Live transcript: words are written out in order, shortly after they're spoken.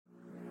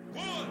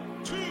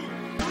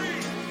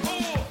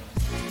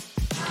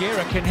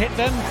Gira can hit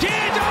them. Did!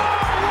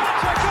 Oh,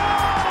 what a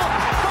goal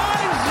by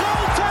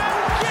Zoltan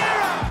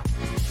Gira!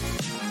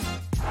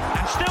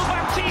 And still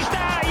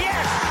Baptista,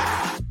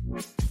 yes!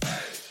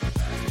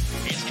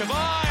 It's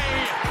Kavai!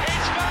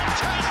 It's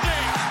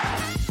fantastic!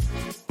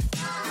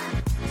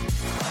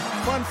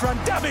 One from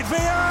David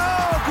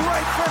Villa. Oh,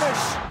 great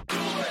finish!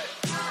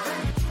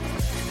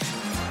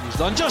 He's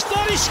done just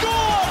that, he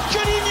scored!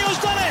 Juninho's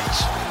done it!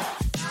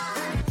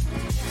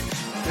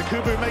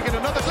 Kubu making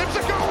another glimpse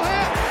of goal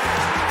here.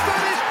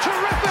 That is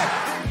terrific.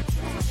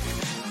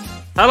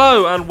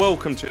 Hello and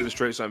welcome to the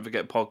Streets Don't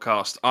Forget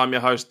podcast. I'm your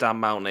host Dan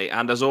Mountney,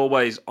 and as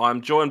always, I'm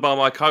joined by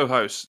my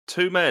co-hosts,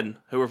 two men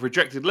who have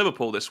rejected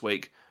Liverpool this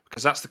week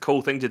because that's the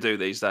cool thing to do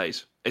these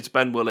days. It's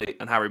Ben Woolley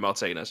and Harry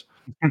Martinez.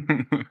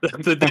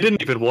 They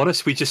didn't even want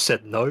us. We just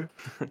said no.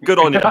 Good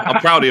on you.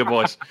 I'm proud of you,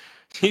 boys.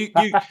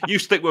 You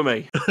stick with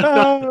me.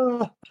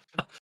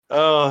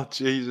 Oh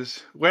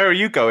Jesus! Where are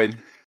you going?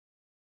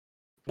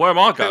 Where am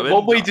I going?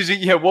 What way did you?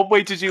 Yeah, what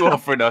way did you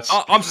offering us?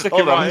 I'm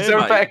sticking right Is here,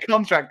 there mate. a better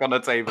contract on the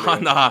table?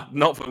 Nah,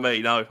 not for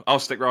me. No, I'll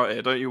stick right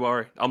here. Don't you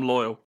worry. I'm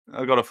loyal.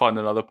 I've got to find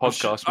another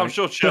podcast. I'm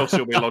sure Chelsea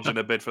will be lodging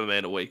a bid for me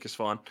in a week. It's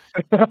fine.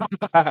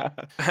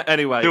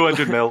 Anyway,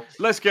 200 mil.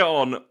 Let's get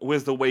on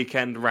with the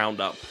weekend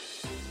roundup.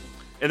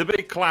 In the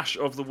big clash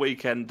of the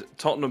weekend,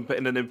 Tottenham put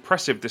in an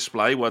impressive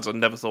display, words I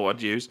never thought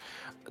I'd use,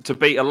 to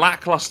beat a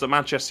lacklustre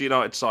Manchester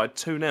United side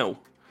 2-0.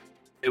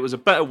 It was a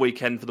better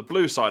weekend for the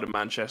blue side of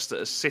Manchester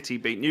as City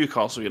beat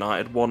Newcastle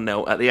United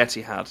 1-0 at the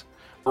Etihad.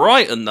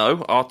 Brighton,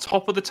 though, are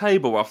top of the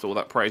table after all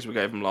that praise we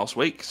gave them last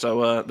week,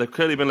 so they've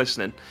clearly been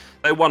listening.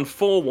 They won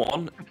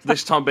 4-1,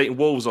 this time beating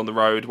Wolves on the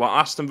road, while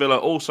Aston Villa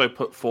also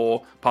put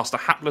 4 past a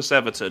hapless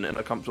Everton in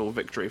a comfortable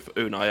victory for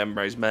Unai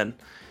Emery's men.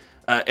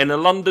 In a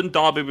London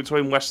derby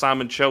between West Ham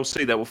and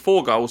Chelsea, there were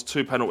 4 goals,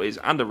 2 penalties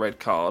and a red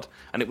card,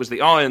 and it was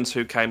the Irons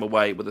who came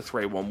away with a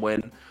 3-1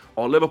 win,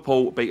 while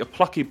Liverpool beat a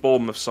plucky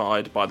Bournemouth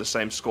side by the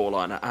same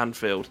scoreline at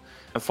Anfield.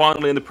 And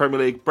finally in the Premier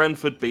League,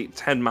 Brentford beat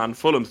 10-man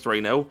Fulham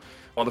 3-0,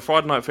 while the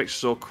Friday night fixture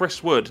saw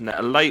Chris Wood net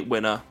a late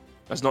winner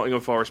as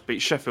Nottingham Forest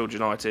beat Sheffield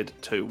United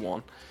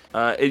 2-1.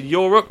 In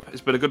Europe,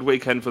 it's been a good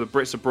weekend for the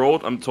Brits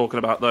abroad. I'm talking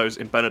about those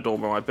in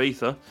Benidorm or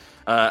Ibiza.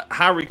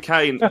 Harry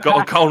Kane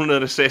got a goal and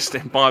an assist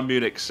in Bayern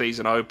Munich's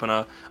season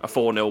opener, a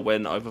 4-0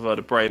 win over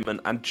Werder Bremen,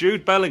 and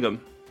Jude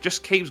Bellingham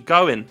just keeps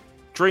going.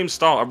 Dream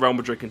start at Real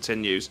Madrid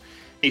continues.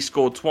 He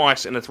scored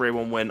twice in a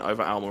 3-1 win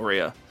over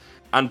Almeria.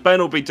 And Ben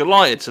will be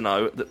delighted to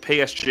know that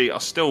PSG are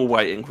still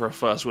waiting for a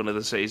first win of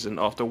the season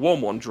after a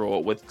 1-1 draw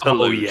with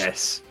Toulouse. Oh,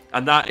 yes.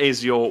 And that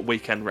is your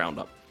weekend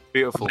roundup.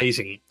 Beautiful.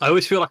 Amazing. I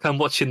always feel like I'm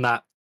watching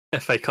that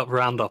FA Cup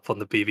roundup on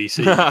the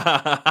BBC.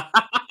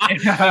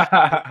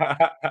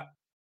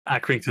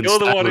 Accrington You're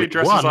the one who Stanley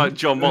dresses won. like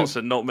John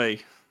Watson, not me.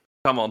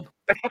 Come on.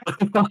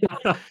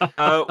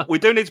 We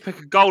do need to pick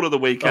a goal of the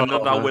weekend,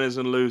 not our winners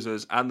and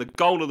losers. And the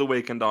goal of the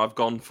weekend I've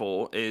gone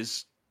for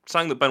is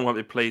something that Ben won't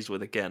be pleased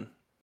with again.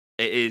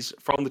 It is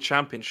from the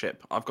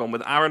Championship. I've gone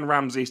with Aaron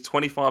Ramsey's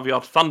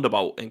 25-yard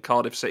thunderbolt in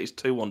Cardiff City's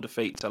 2-1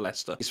 defeat to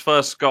Leicester. His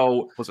first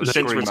goal since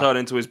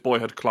returning to his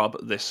boyhood club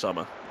this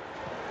summer.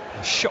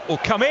 Shot will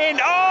come in.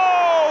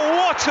 Oh,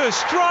 what a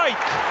strike!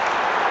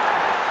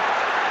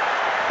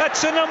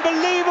 That's an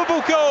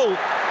unbelievable goal.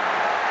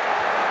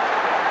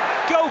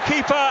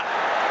 Goalkeeper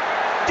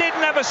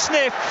didn't have a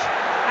sniff,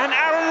 and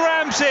Aaron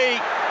Ramsey,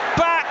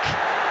 back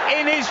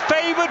in his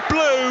favoured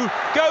blue,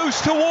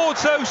 goes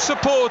towards those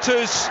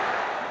supporters.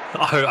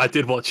 I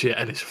did watch it,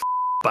 and it's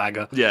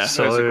banger. Yeah, That's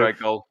a great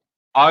goal.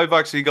 I've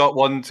actually got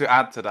one to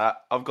add to that.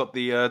 I've got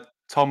the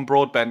Tom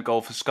Broadbent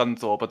goal for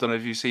Scunthorpe. I don't know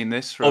if you've seen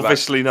this. From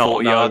Obviously about not,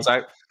 40 no. yards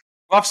out.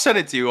 I've sent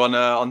it to you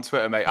on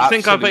Twitter, mate. I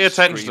think I pay Absolute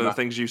attention to screamer. the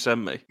things you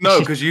send me.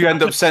 No, because you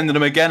end up sending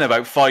them again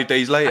about 5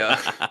 days later.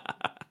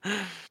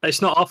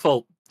 It's not our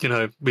fault,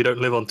 we don't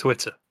live on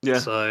Twitter. Yeah,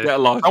 So get a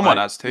life, Someone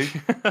mate. has to.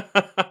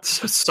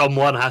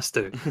 someone has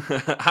to.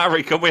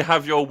 Harry, can we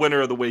have your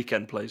winner of the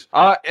weekend, please?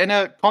 In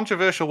a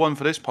controversial one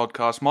for this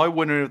podcast, my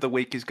winner of the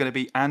week is going to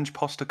be Ange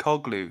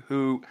Postecoglou,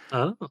 who,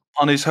 Oh.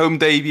 on his home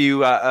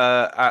debut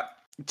at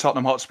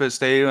Tottenham Hotspur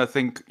Stadium, I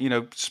think,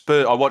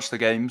 Spurs. I watched the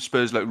game.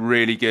 Spurs looked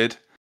really good.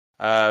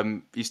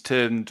 He's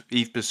turned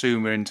Yves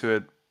Bissouma into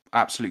an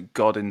absolute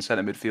god in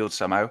centre midfield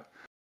somehow.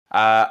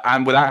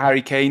 And without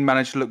Harry Kane,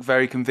 managed to look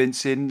very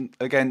convincing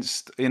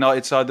against the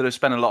United side that have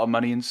spent a lot of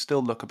money and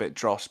still look a bit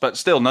dross. But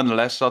still,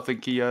 nonetheless, I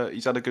think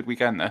he's had a good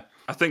weekend there.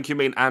 I think you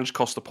mean Ange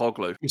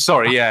Postecoglou.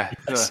 Sorry, yeah.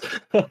 Yes.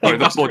 Sorry,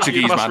 the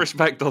Portuguese you must man.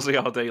 respect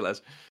Ozzy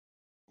Ardiles.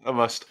 I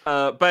must.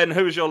 Ben,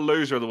 who's your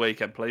loser of the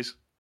weekend, please?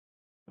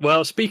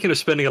 Well, speaking of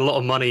spending a lot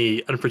of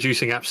money and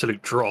producing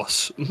absolute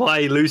dross,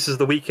 my losers of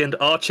the weekend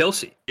are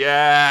Chelsea.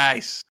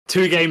 Yes!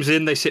 2 games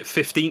in, they sit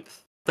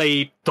 15th.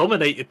 They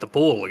dominated the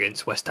ball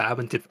against West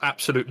Ham and did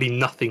absolutely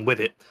nothing with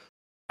it.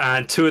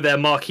 And 2 of their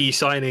marquee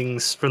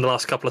signings from the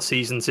last couple of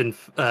seasons in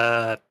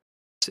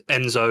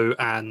Enzo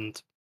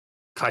and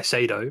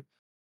Caicedo,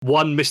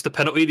 one missed the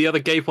penalty, the other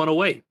gave one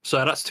away.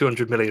 So that's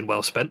 200 million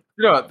well spent.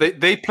 You know,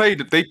 they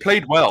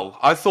played well.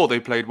 I thought they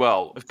played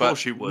well. Of but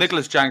course you would.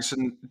 Nicholas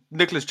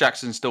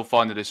Jackson still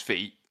finding his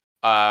feet.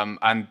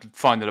 and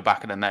finding the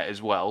back of the net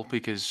as well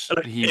because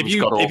he was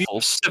god If you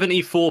awful.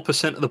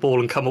 74% of the ball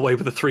and come away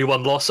with a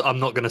 3-1 loss, I'm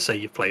not going to say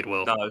you've played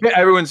well. No. Yeah,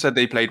 everyone said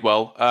they played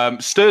well.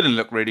 Sterling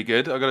looked really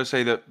good. I got to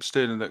say that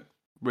Sterling looked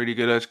really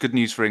good. It's good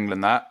news for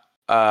England that.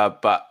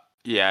 But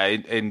yeah,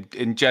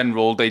 in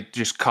general, they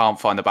just can't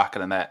find the back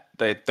of the net.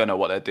 They don't know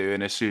what they're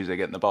doing as soon as they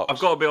get in the box. I've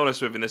got to be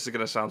honest with you, and this is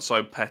going to sound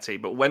so petty,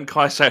 but when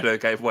Caicedo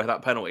gave away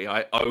that penalty,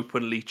 I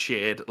openly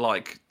cheered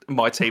like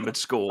my team had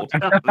scored.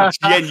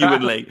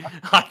 Genuinely,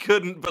 I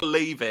couldn't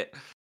believe it.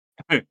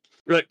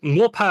 Like,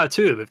 more power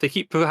to them. If they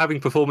keep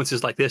having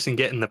performances like this and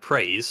getting the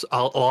praise,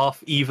 I'll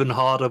laugh even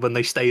harder when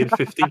they stay in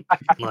 15th.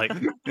 Like,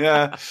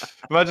 yeah,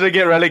 imagine they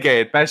get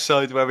relegated. Best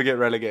side to ever get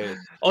relegated.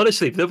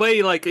 honestly, the way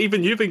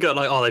even you've been going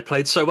like, oh, they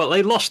played so well.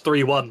 They lost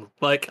 3-1.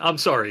 Like, I'm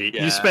sorry,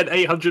 Yeah. you spent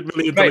 800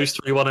 million to lose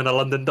 3-1 in a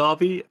London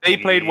derby. They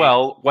played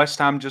well. West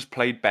Ham just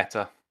played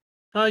better.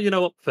 Oh, you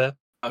know what? Fair.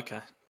 Okay.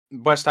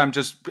 West Ham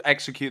just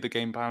execute the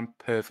game plan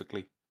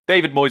perfectly.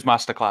 David Moyes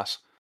masterclass.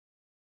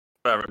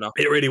 Fair enough.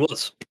 It really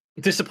was.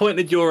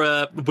 Disappointed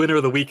your winner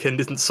of the weekend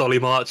isn't Solly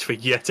March for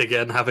yet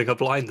again having a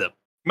blinder.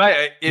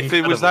 Mate, if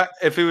it was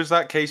Incredible.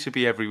 that case, it'd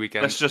be every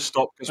weekend. Let's just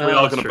stop because we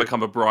are that's going to true.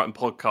 become a Brighton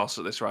podcast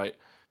at this rate.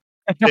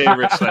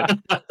 Seriously.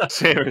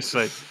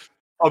 Seriously.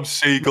 I'm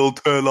seagull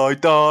till I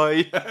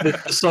die.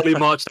 The Solly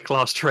March the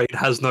class trade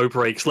has no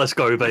breaks. Let's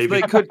go, If baby.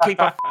 they could keep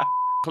a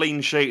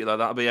clean sheet, though,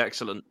 that'd be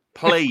excellent.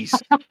 Please.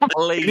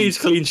 He needs Please.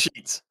 clean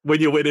sheets when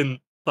you're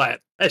winning.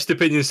 Like,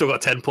 Estepinion's still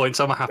got 10 points.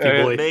 I'm a happy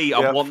boy. Me, I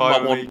Yeah, want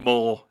finally.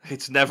 more.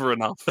 It's never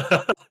enough.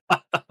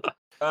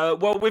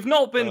 Well, we've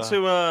not been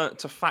to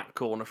Fact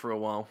Corner for a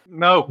while.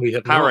 No, We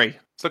have not. Harry,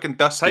 it's looking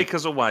dusty. take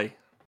us away.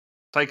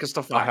 Take us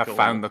to Fact I have Corner.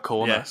 found the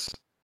corner. Yes.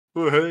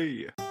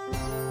 Woohoo.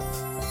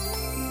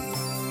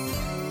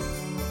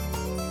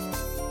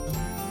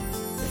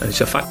 It's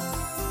a fact.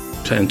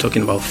 I'm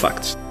talking about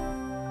facts.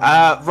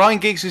 Ryan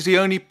Giggs is the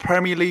only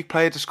Premier League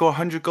player to score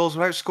 100 goals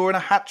without scoring a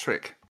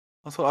hat-trick.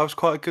 I thought that was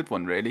quite a good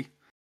one, really.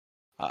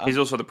 He's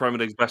also the Premier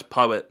League's best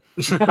poet.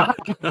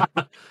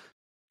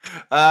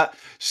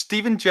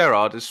 Steven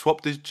Gerrard has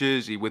swapped his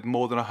jersey with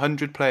more than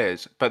 100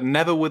 players, but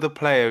never with a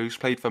player who's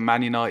played for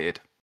Man United.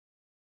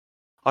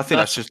 I think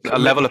that's just a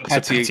level of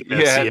petty.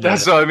 Yeah,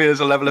 that's what I mean. There's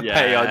a level of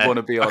petty I'd want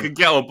to be I on. could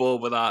get on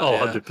board with that. Oh,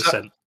 yeah.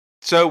 100%.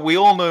 So we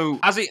all know.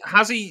 Has he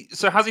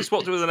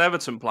swapped it with an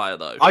Everton player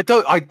though?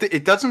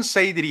 It doesn't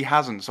say that he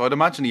hasn't, so I'd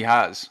imagine he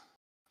has.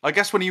 I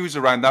guess when he was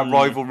around, that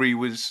rivalry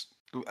was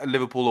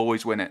Liverpool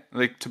always win it.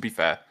 Like, to be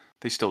fair,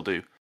 they still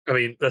do. I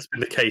mean, that's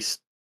been the case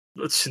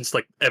since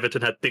like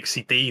Everton had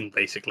Dixie Dean,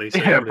 basically. So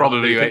Yeah,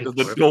 probably, right.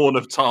 The dawn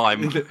of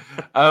time.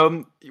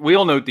 We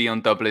all know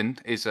Dion Dublin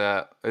is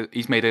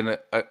he's made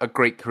a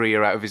great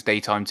career out of his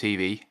daytime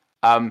TV.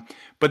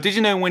 But did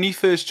you know when he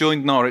first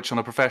joined Norwich on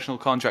a professional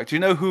contract, do you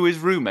know who his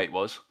roommate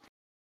was?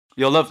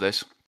 You'll love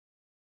this.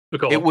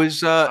 It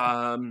was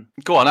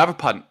go on, have a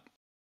punt.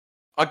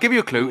 I'll give you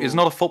a clue. He's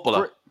not a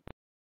footballer.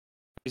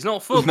 He's not a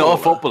footballer. He's not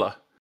a footballer.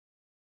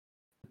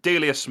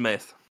 Delia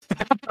Smith.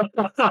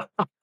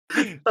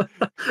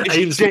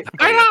 Ainsley.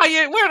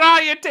 Where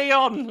are you,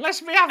 Dion?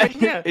 Let's be having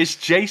here. It's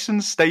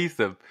Jason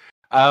Statham,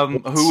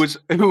 who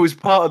was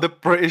part of the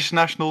British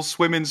national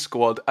swimming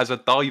squad as a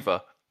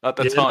diver at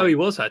the time. No, he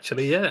was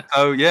actually, yeah.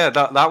 Oh yeah,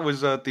 that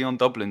was Dion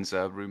Dublin's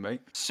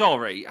roommate.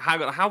 Sorry,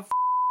 how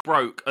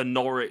broke are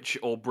Norwich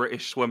or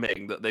British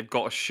swimming that they've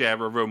got to share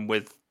a room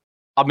with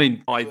I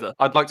mean, either?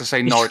 I'd like to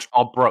say Norwich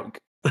are broke,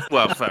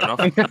 Well, fair enough.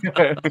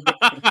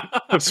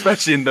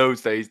 especially in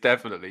those days,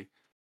 definitely.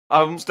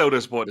 I'm still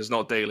disappointed it's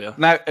not Delia.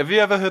 Now, have you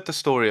ever heard the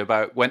story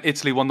about when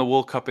Italy won the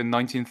World Cup in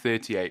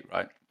 1938,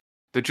 right?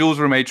 The Jules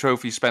Rimet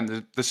trophy spent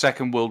the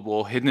Second World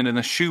War hidden in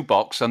a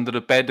shoebox under the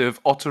bed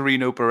of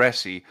Ottorino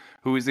Baresi,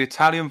 who was the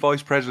Italian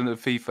vice president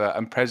of FIFA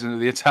and president of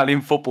the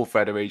Italian Football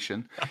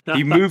Federation.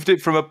 He moved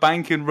it from a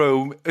bank in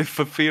Rome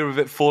for fear of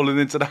it falling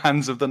into the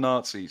hands of the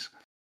Nazis.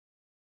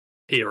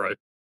 Hero.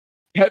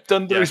 Kept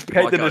under Yeah, his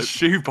bed like in a a-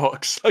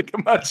 shoebbox. Like,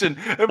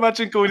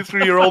 imagine going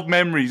through your old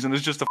memories and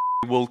there's just a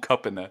World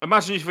Cup in there.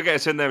 Imagine you forget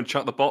it's in there and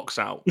chuck the box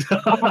out.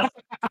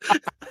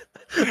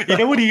 You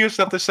know when you used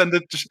to have to send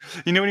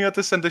when you had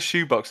to send a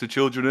shoebox to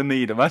children in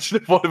need? Imagine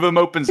if one of them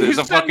opens it, it's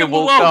a Send fucking them the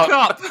World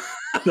Cup.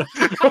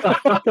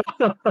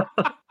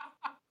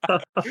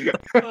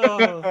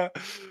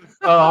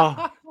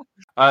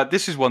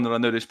 This is one that I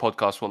know this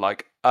podcast will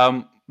like.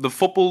 The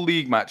Football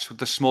League match with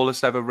the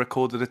smallest ever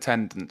recorded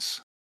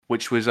attendance,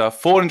 which was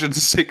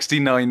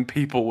 469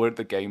 people were at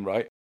the game,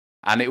 right?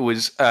 And it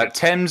was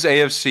Thames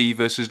AFC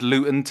versus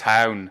Luton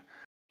Town.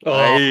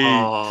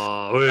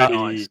 Oh,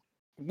 really?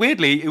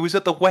 Weirdly, it was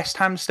at the West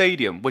Ham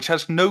Stadium, which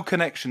has no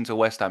connection to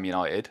West Ham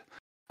United,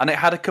 and it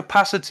had a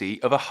capacity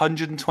of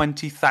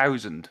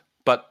 120,000,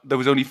 but there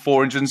was only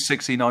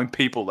 469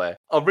 people there.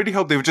 I really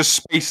hope they were just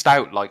spaced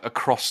out, like,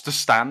 across the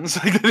stands.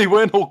 Like, they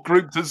weren't all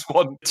grouped as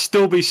one.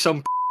 Still be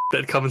some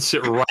that'd come and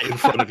sit right in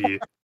front of you.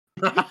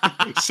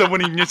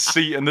 Someone in your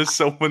seat and there's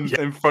someone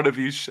in front of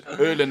you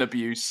hurling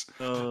abuse.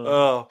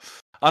 And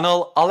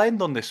I'll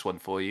end on this one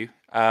for you.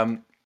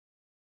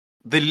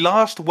 the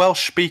last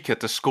Welsh speaker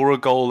to score a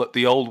goal at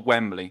the old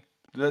Wembley.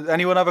 Does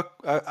anyone have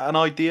an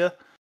idea?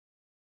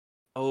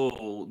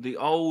 Oh, the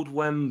old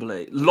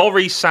Wembley.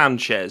 Laurie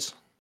Sanchez.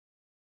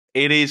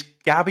 It is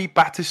Gabby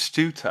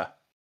Batistuta.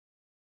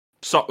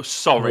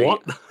 Sorry.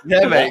 What?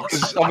 Yeah, mate.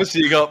 Because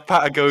obviously you got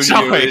Patagonia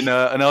Sorry. in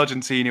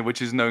Argentina,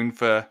 which is known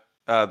for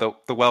the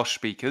Welsh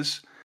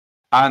speakers,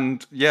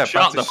 and yeah,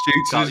 Shut the f*** up,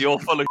 Batistuta's. you're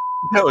full of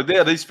No,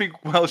 yeah, they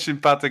speak Welsh in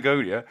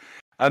Patagonia,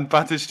 and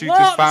Batistuta's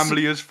What?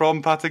 family is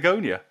from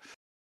Patagonia.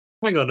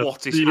 Hang on.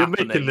 what is you're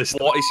happening. making this.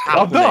 What is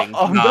I'm happening?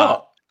 not. I'm Nah.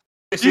 not.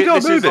 You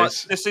don't know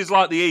this. This is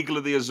like the Eagle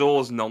of the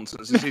Azores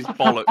nonsense. This is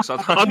bollocks.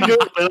 I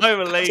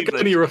don't believe It's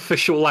in it. your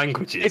official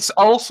languages. It's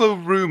also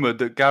rumoured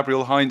that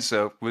Gabriel Heinze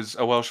was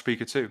a Welsh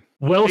speaker too.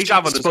 Welsh He's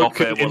having us off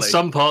spoken here, in Wally.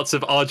 some parts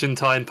of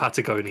Argentine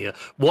Patagonia.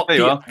 What There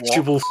you the are.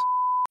 actual?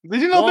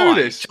 Did you not know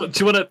this? Do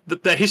you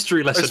want the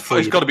history lesson for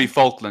It's you? got to be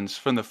Falklands,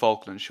 from the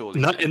Falklands, surely.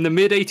 No, in the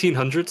mid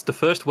 1800s, the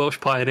first Welsh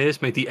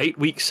pioneers made the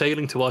 8-week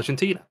sailing to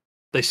Argentina.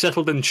 They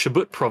settled in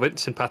Chubut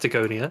province in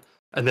Patagonia,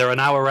 and there are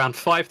now around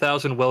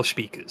 5,000 Welsh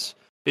speakers,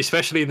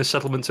 especially in the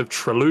settlements of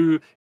Trelew,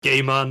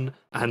 Gaiman,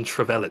 and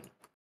Trevelyan.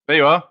 There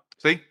you are.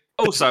 See?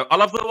 Also, I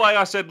love the way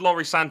I said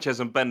Laurie Sanchez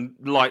and Ben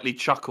lightly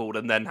chuckled,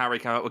 and then Harry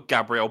came out with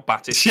Gabriel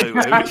Batistuta.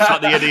 Who's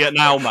like the idiot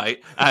now,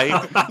 mate? Hey,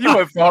 You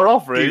weren't far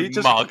off, really.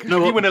 You mug.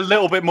 You went a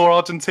little bit more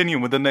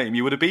Argentinian with the name,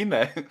 you would have been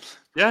there.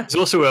 yeah. There's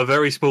also a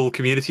very small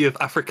community of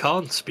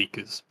Afrikaans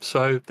speakers.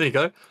 So there you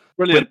go.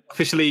 Brilliant.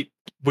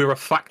 We're a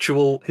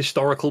factual,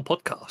 historical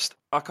podcast.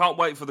 I can't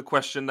wait for the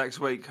question next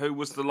week. Who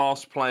was the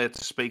last player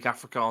to speak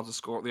Afrikaans to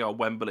score at the old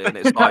Wembley? And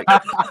it's like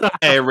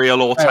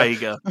Ariel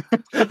Ortega.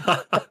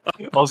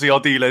 Ozzy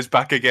Ardiles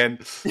back again.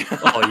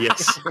 Oh,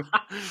 yes.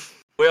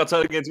 We are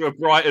turning into a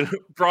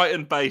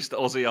Brighton-based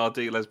Aussie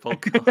Ardiles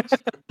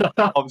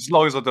podcast. As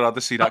long as I don't have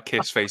to see that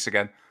kiss face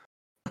again.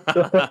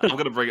 I'm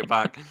going to bring it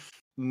back.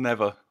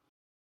 Never.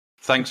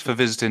 Thanks for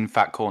visiting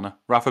Fat Corner.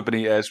 Rafa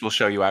Benitez will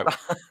show you out.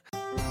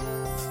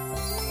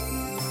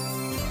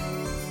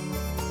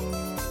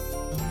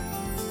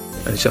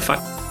 It's a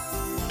fact.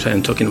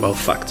 I'm talking about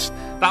facts.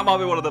 That might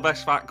be one of the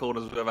best fat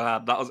corners we've ever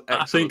had. That was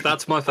excellent. I think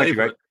that's my Thank you,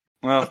 favourite.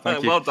 mate. Well,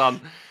 thank you. Well done.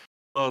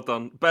 Well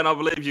done. Ben, I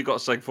believe you got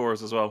a seg for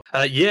us as well.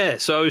 Yeah,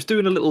 so I was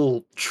doing a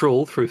little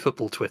troll through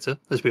football Twitter,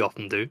 as we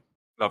often do.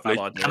 Lovely.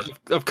 Well done.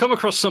 I've come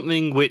across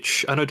something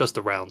which I know does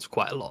the rounds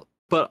quite a lot,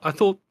 but I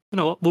thought, you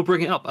know what, we'll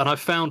bring it up. And I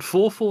found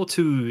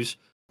 442's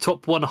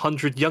top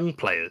 100 young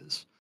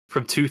players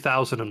from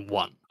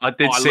 2001. I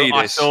did see this.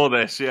 I saw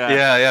this, yeah.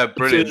 Yeah,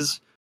 brilliant.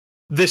 Because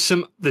there's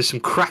some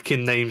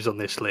cracking names on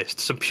this list,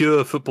 some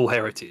pure football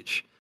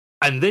heritage.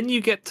 And then you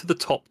get to the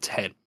top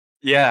 10.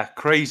 Yeah,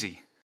 crazy.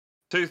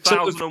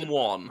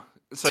 2001.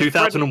 So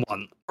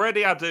 2001.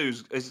 Freddie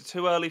Adu's. Is it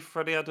too early for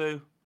Freddie Adu?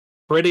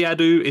 Freddie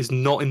Adu is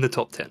not in the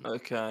top 10.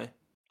 Okay.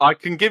 I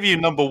can give you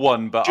number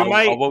one, but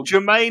I won't.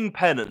 Jermaine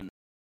Pennant.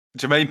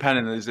 Jermaine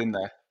Pennant is in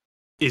there.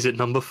 Is it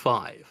number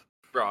 5?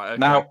 Right, okay.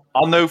 Now,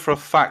 I'll know for a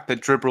fact that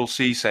Dribbble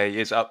Cisse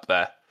is up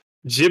there.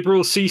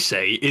 Jibril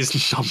Cisse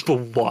is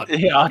number 1.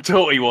 Yeah, I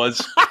thought he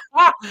was.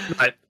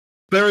 Right.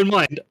 Bear in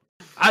mind,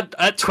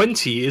 at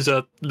 20 is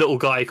a little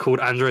guy called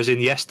Andres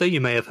Iniesta.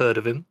 You may have heard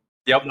of him.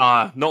 Yep.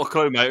 Nah, not a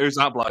clue, mate. Who's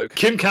that bloke?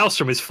 Kim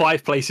Kallstrom is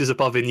 5 places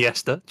above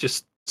Iniesta,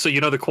 just so you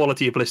know the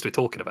quality of list we're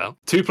talking about.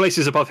 2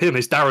 places above him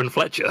is Darren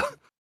Fletcher.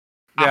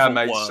 Yeah, Apple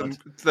mate. word.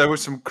 There were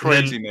some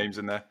crazy names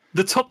in there.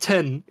 The top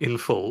 10 in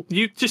full.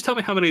 You just tell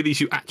me how many of these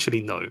you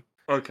actually know.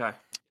 Okay.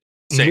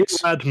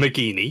 6. Murad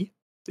Magini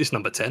is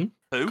number 10.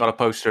 Who? Got a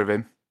poster of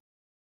him.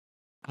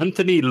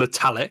 Anthony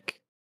Letalek,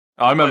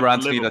 I remember Like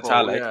Anthony Liverpool,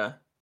 Letalek.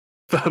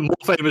 Yeah.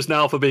 more famous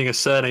now for being a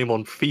surname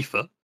on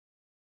FIFA.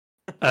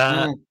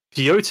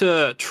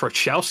 Piotr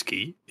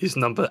Trochowski is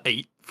number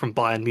 8 from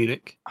Bayern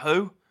Munich.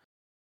 Who?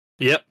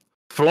 Yep.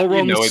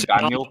 Florent You know it,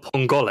 Daniel.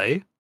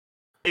 Pongole.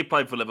 He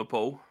played for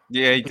Liverpool.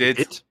 Yeah, he did.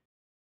 It.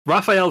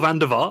 Raphael van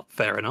der Vaart,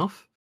 fair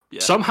enough.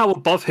 Yeah. Somehow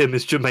above him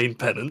is Jermaine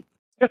Pennant.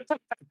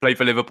 Played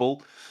for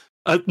Liverpool.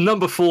 At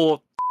number 4,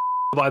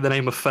 by the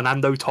name of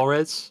Fernando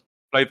Torres.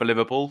 Played for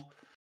Liverpool.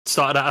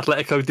 Started at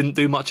Atletico, didn't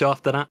do much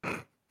after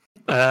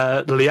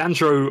that.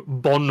 Leandro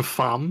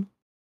Bonfam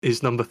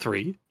is number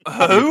 3. He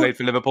Who? played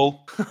for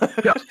Liverpool.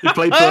 He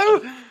played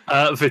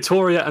for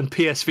Vitoria and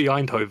PSV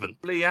Eindhoven.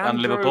 Leandro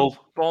Liverpool.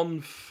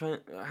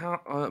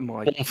 How? Oh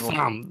my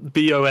Bonfam,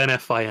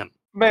 Bonfim.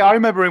 Mate, I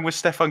remember him with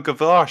Stefan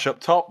Gavlash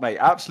up top, mate.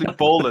 Absolute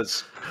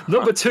ballers.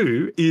 Number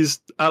 2 is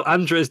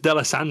Andres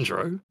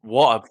D'Alessandro.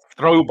 What a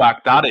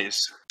throwback that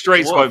is.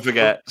 Streets What? won't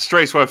forget.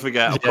 Streets won't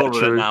forget. I'm Yeah, calling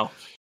true. it now.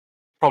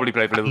 Probably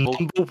played for Liverpool.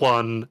 Number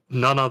 1,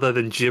 none other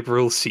than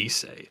Jibril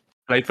Cisse.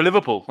 Played for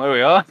Liverpool. There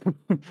we are.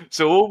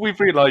 So all we've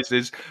realised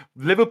is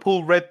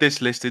Liverpool read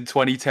this list in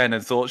 2010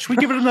 and thought, should we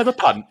give it another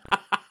punt?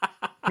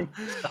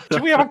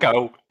 Should we have a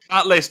go?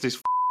 That list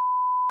is.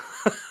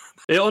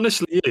 It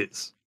honestly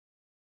is.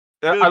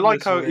 I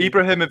like how Goodness me.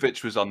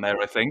 Ibrahimovic was on there,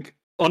 I think.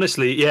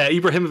 Honestly, yeah,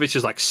 Ibrahimovic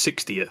is like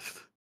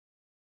 60th.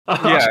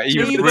 Yeah, he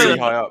was Even- really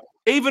high up.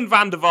 Even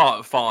Van der Vaart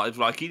at 5,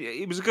 like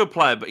he was a good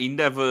player, but he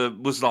never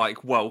was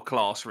like world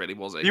class, really,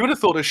 was he? You would have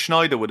thought that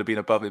Schneider would have been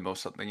above him or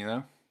something, you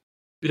know?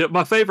 Yeah,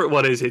 my favourite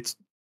one is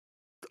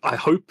I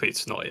hope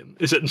it's not him.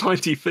 Is it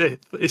 95th?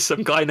 It's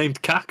some guy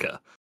named Kaka.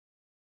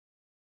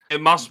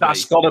 It must be.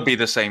 That's got to be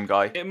the same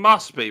guy. It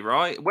must be,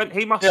 right? When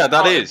he must. Yeah,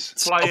 that started is.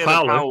 playing Sao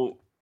Paulo. about.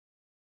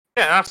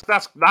 Yeah,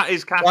 that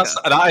is Kaka.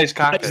 That is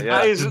Kaka, yeah.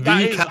 That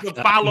is Kaka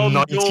the Ballon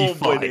d'Or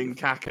 95. winning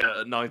Kaka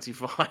at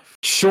 95.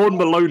 Sean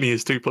Maloney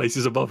is 2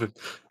 places above him.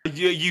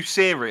 You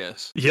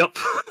serious? Yep.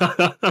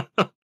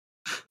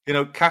 You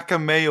know, Kaka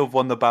may have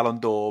won the Ballon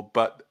d'Or,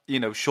 but, you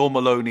know, Sean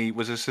Maloney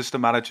was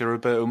assistant manager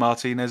Roberto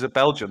Martinez at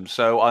Belgium,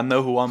 so I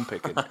know who I'm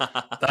picking.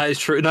 That is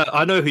true. No,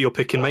 I know who you're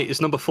picking, mate.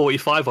 It's number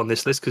 45 on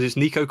this list because it's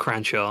Nico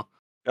Cranshaw.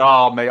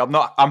 Oh, mate,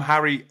 I'm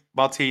Harry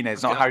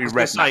Martinez, not Harry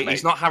Redknapp.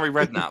 He's not Harry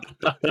Redknapp.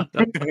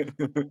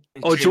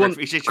 Oh, do you want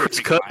He's just Chris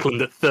your big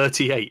Kirkland at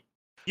 38?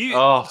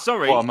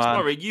 Sorry, what a man.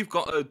 sorry, you've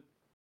got a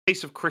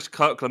piece of Chris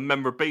Kirkland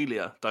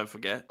memorabilia, don't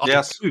forget.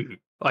 Yes.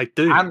 I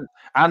do.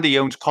 And he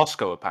owns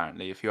Costco,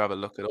 apparently, if you have a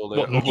look at all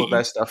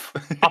their stuff.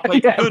 I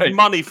paid Yeah, good mate.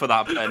 money for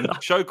that, Ben.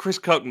 Show Chris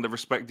Kirkland the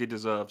respect he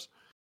deserves.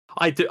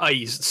 I do.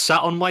 I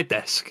sat on my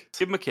desk.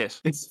 Give him a kiss.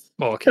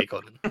 Oh, okay,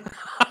 got it.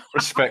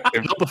 Respect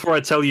him. Not before I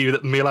tell you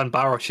that Milan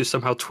Baros is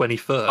somehow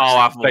 21st. Oh,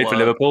 I've Played for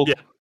Liverpool. Yeah.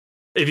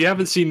 If you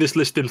haven't seen this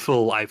list in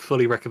full, I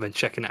fully recommend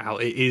checking it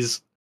out. It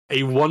is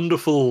a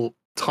wonderful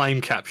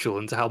time capsule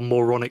into how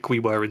moronic we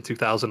were in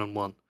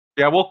 2001.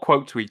 Yeah, we'll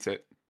quote tweet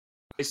it.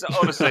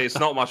 Honestly, it's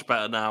not much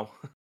better now.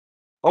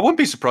 I wouldn't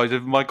be surprised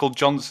if Michael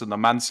Johnson, the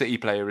Man City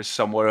player, is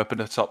somewhere up in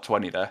the top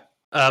 20 there.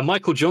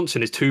 Michael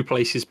Johnson is 2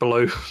 places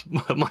below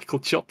Michael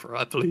Chopra,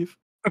 I believe.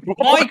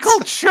 Michael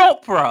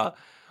Chopra!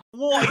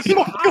 What is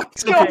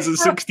Chopra?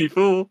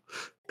 64.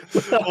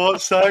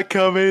 What's that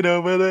coming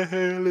over the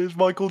hill? It's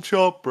Michael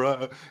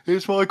Chopra.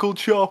 It's Michael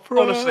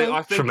Chopra. Honestly,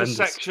 I think Tremendous.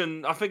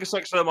 a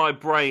section of my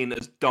brain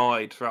has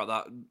died throughout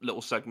that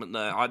little segment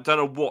there. I don't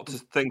know what to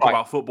think Right.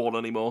 about football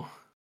anymore.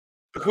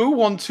 Who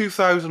won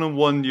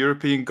 2001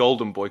 European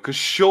Golden Boy? Because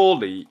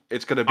surely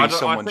it's going to be I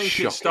someone think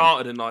shocking. it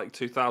started in like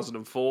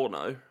 2004.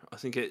 No, I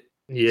think it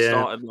Yeah.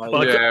 started like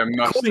Well, Yeah,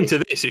 according to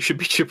this, it should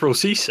be Chipral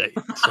Cisse.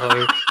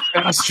 So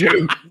that's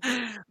true.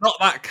 not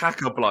that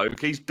Kaka bloke.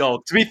 He's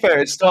dog. To be fair,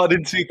 it started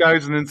in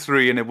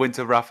 2003 and it went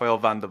to Rafael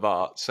van der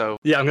Vaart. So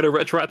yeah, I'm going to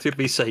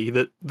retroactively say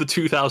that the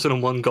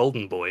 2001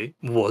 Golden Boy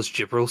was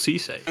Chipral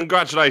Cisse.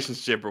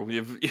 Congratulations, Gibril.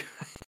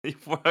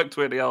 You've worked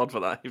really hard for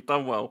that. You've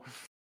done well.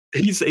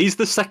 He's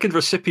the second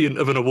recipient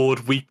of an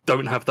award we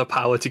don't have the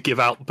power to give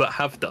out, but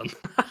have done.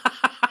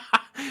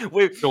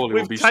 We've Surely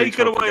we'll be taken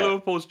six away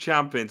up Liverpool's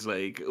Champions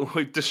League.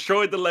 We've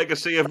destroyed the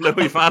legacy of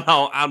Louis van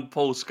Gaal and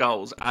Paul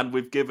Scholes, and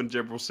we've given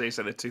Gibril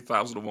Cisse the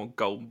 2001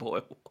 Golden Boy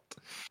Award.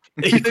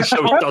 Even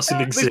though it doesn't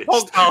This exist.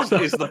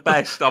 podcast is the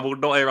best. I will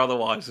not hear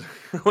otherwise.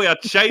 We are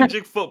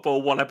changing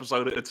football one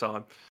episode at a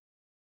time.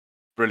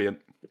 brilliant.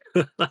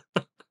 If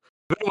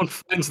anyone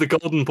finds the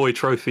Golden Boy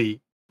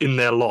trophy in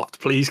their loft,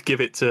 please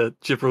give it to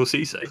Chipral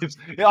Cisse.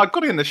 Yeah, I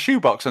got it in the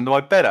shoebox under my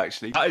bed,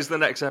 actually. That is the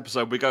next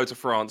episode. We go to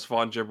France,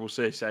 find Gibril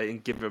Cisse,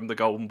 and give him the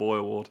Golden Boy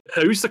Award.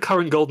 Who's the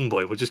current Golden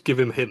Boy? We'll just give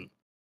him.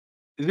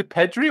 Is it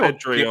Pedri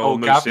Pedri or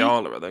Gavi?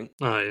 Musiala, I think.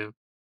 Oh, yeah.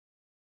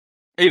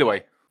 Either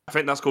way. I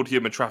think that's called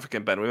human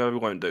trafficking, Ben. We maybe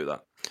won't do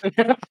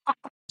that.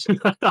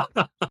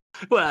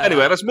 Well,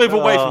 Anyway, let's move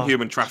away Oh, from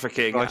human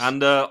trafficking Christ.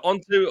 and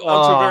onto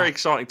a very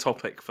exciting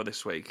topic for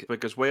this week,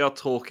 because we are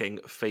talking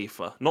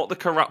FIFA. Not the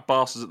corrupt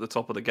bastards at the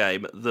top of the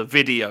game, the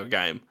video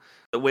game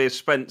that we've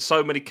spent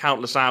so many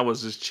countless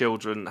hours as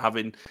children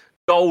having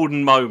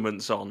golden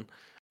moments on.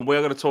 And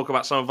we're going to talk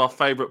about some of our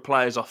favourite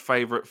players, our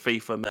favourite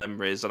FIFA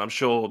memories, and I'm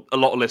sure a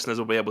lot of listeners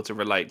will be able to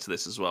relate to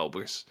this as well,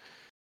 because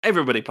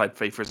everybody played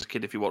FIFA as a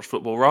kid if you watched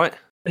football, right?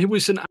 it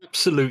was an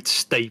absolute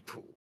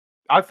staple.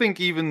 I think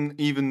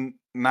even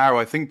now,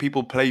 I think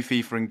people play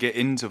FIFA and get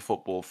into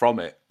football from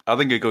it. I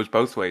think it goes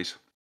both ways.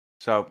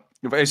 So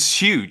it's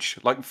huge.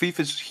 Like,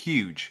 FIFA's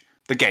huge.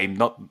 The game,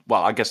 not,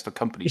 well, I guess the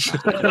company's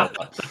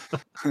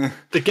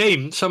The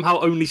game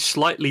somehow only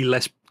slightly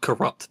less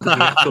corrupt than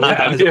the actual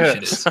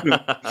organisation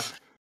is.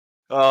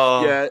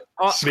 Oh, Yeah,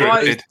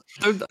 spirited.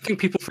 I don't think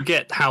people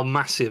forget how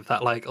massive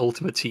that like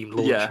Ultimate Team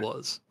launch Yeah.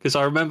 was. Because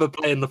I remember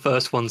playing the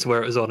first ones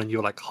where it was on, and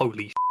you're like,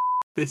 "Holy,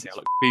 this is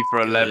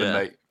FIFA 11, Yeah.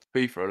 mate.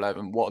 FIFA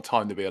 11. What a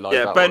time to be alive.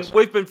 Yeah, that Ben, was.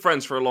 we've been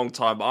friends for a long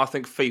time, but I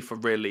think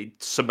FIFA really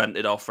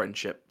cemented our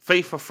friendship.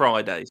 FIFA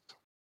Fridays.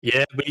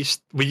 yeah."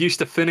 We used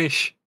to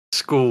finish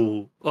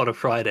school on a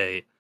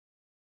Friday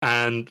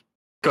and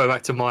go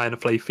back to mine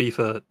and play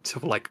FIFA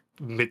till like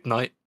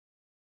midnight.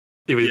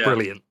 It was Yeah.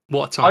 brilliant.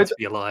 What a time to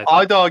be alive!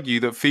 I'd argue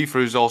that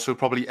FIFA has also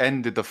probably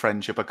ended the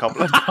friendship a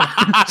couple of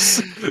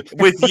times.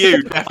 With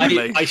you,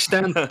 definitely. I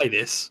stand by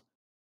this.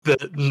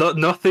 That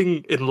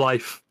nothing in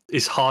life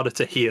is harder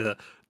to hear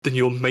than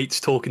your mates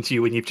talking to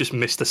you when you've just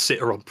missed a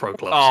sitter on Pro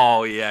Clubs.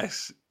 Oh,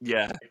 yes.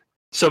 Yeah.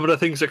 Some of the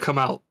things that come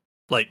out,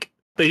 like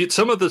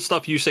some of the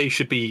stuff you say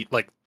should be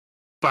like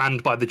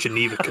banned by the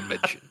Geneva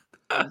Convention.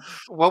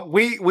 Well,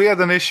 we had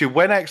an issue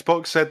when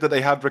Xbox said that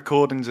they had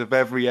recordings of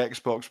every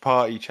Xbox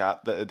party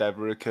chat that had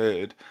ever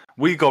occurred.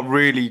 We got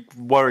really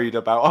worried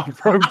about our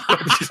pro club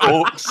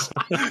talks.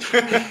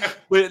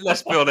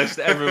 Let's be honest,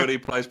 everybody who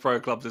plays pro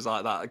clubs is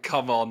like that.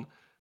 Come on.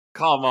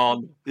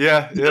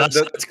 Yeah,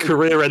 That's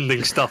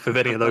career-ending stuff if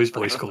any of those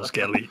voice calls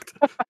get leaked.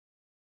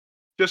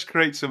 just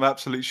create some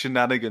absolute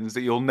shenanigans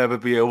that you'll never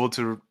be able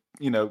to,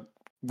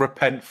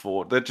 repent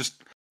for.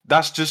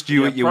 That's just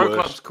you at your pro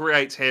worst. clubs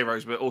creates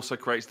heroes, but it also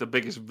creates the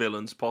biggest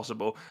villains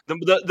possible.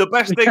 The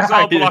best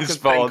example I can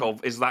think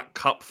of is that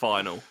cup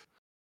final.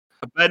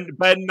 Ben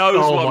knows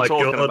what I'm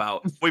talking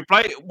about. We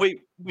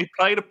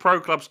played a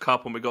pro clubs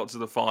cup and we got to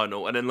the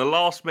final, and in the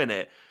last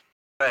minute,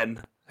 Ben,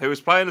 who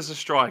was playing as a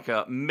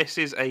striker,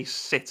 misses a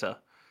sitter.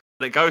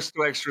 And it goes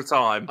to extra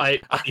time, and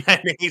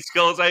he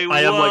scores a worldie.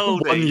 I am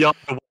like 1 yard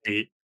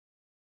away.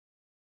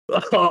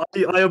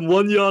 I am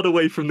 1 yard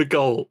away from the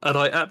goal, and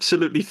I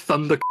absolutely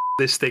thunder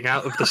this thing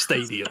out of the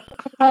stadium.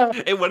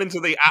 It went into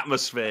the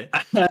atmosphere,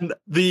 and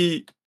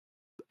the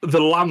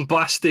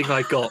lambasting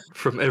I got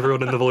from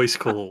everyone in the voice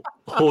call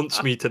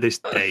haunts me to this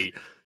day.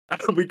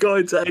 And we go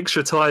into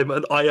extra time,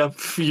 and I am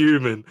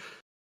fuming.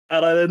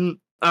 And I then,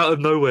 out of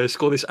nowhere,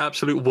 score this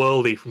absolute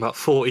worldie from about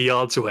 40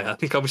 yards away. I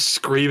think I was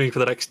screaming for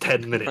the next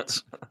 10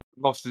 minutes.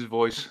 Lost his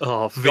voice.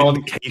 Oh,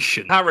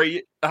 vindication.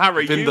 Harry,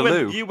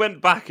 you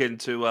went back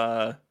into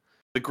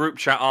the group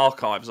chat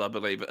archives, I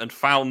believe, and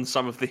found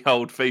some of the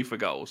old FIFA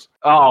goals.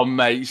 Oh,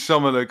 mate,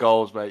 some of the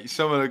goals,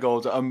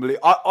 are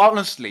unbelievable.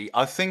 Honestly,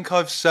 I think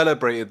I've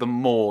celebrated them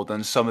more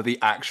than some of the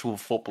actual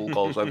football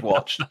goals I've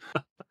watched.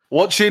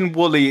 Watching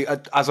Wooly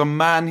as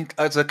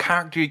a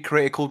character he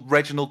created called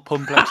Reginald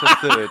Pumplex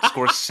III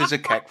score a scissor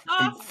kick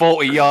from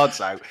 40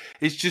 yards out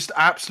is just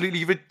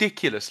absolutely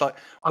ridiculous. Like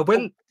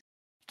when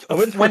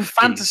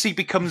fantasy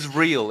becomes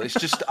real, it's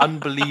just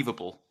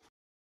unbelievable.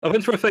 I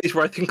went through a phase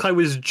where I think I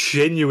was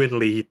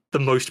genuinely the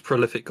most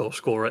prolific goal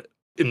scorer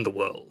in the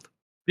world.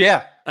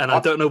 Yeah. And I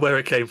don't know where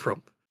it came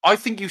from. I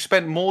think you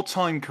spent more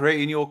time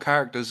creating your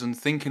characters and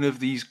thinking of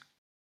these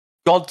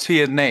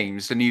god-tier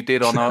names than you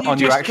did on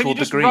your actual Can you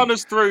just degree. run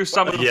us through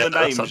some of the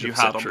names you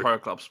had on true. pro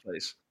clubs,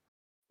 please?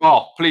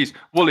 Oh, please.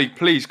 Wooly,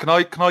 please, can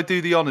I do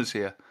the honours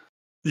here?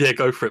 Yeah,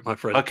 go for it, my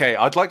friend. Okay,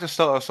 I'd like to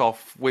start us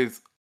off with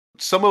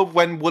some of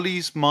when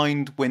Wooly's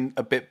mind went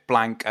a bit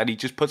blank and he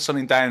just put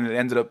something down and it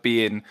ended up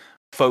being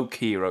folk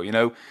hero,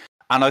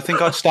 And I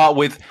think I'd start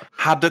with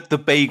Haddock the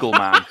Bagel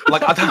Man.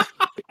 Like I don't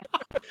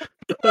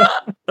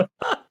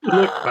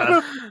Look,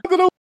 man. I don't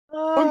know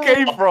where it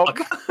came from.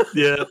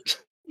 Yeah.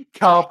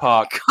 Car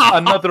Park.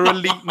 Another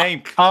elite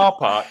name, Car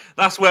Park.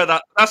 That's where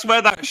that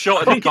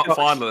shot in the cup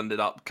final ended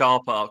up. Car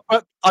Park.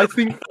 But I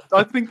think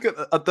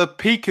at the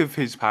peak of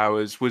his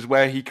powers was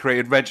where he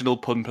created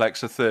Reginald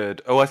Pumplex III.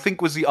 I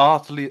think was the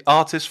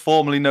artist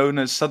formerly known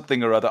as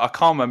something or other. I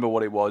can't remember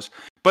what it was.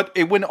 But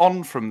it went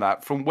on from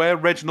that, from where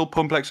Reginald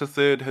Pumplex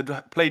III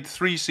had played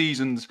 3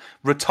 seasons,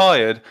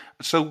 retired.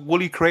 So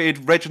Wooly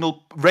created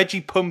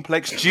Reggie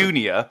Pumplex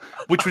Jr.,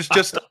 which was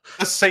just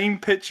the same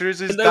picture as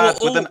his dad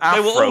with an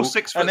afro,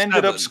 and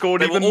ended up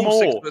scoring even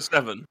more.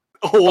 6'7".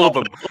 All of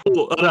them.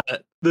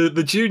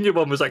 The junior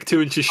one was like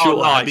 2 inches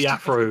shorter, had the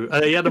afro,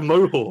 and he had a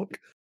mohawk.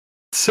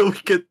 So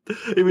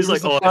it was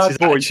like, this is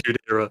Attitude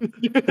Era.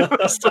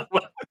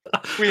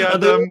 We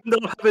had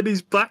not having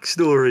these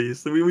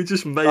backstories that we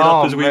just made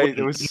up as we went.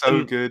 It was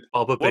so good.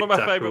 One of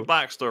my favourite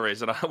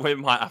backstories, and we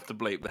might have to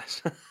bleep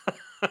this,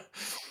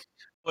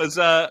 was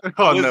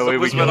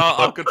when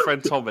our good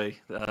friend Tommy,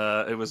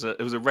 it was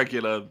a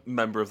regular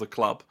member of the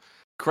club,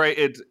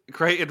 created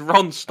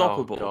Ron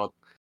Stoppable, God.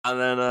 and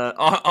then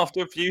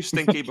after a few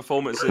stinky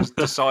performances,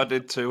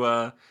 decided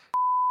to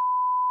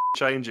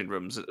changing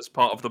rooms as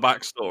part of the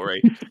backstory.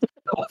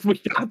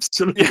 We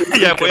absolutely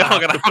we are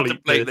going to have to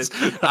bleep this.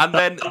 And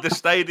then the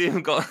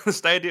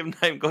stadium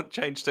name got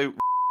changed to.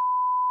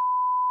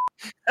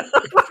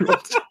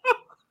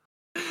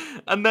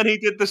 And then he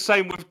did the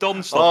same with Don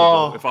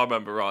Stoppable, if I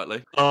remember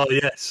rightly. Oh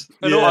yes.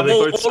 And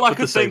all I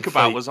could think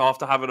about was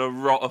after having a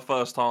rotter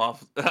first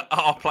half,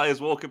 our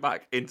players walking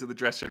back into the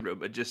dressing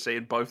room and just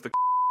seeing both the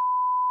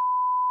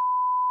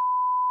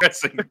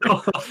dressing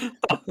room.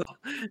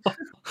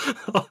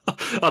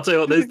 I'll tell you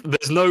what,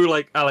 there's no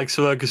like Alex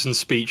Ferguson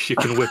speech you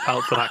can whip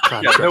out for that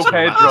kind of no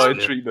hair drying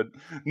treatment.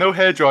 No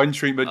hair drying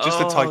treatment, just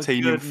a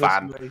titanium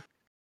fan. Me.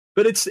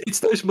 But it's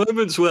those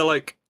moments where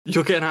like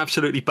you're getting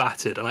absolutely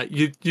battered and like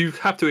you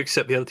have to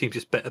accept the other team's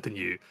just better than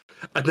you.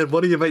 And then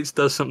one of your mates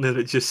does something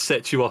that just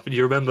sets you off and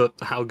you remember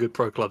how good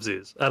Pro Clubs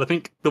is. And I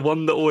think the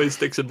one that always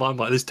sticks in my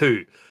mind, there's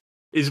 2,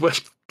 is when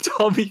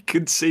Tommy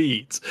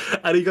concedes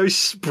and he goes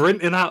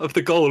sprinting out of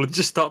the goal and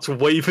just starts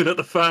waving at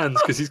the fans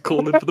because he's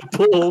calling for the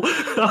ball.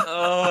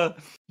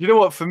 You know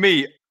what? For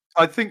me,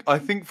 I think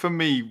for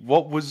me,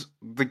 what was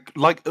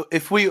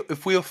if we were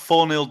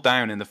 4-0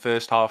 down in the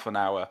first half an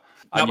hour,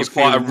 that was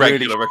quite a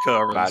regular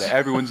occurrence. About it.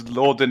 Everyone's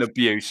lauding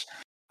abuse.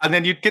 And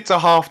then you'd get to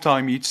half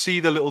time, you'd see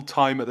the little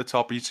time at the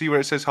top, you'd see where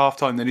it says half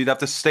time, then you'd have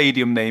the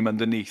stadium name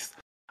underneath.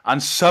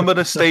 And some of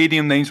the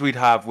stadium names we'd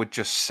have would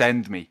just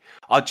send me.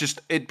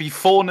 It'd be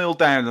 4-0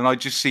 down, and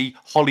I'd just see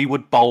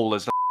Hollywood Bowl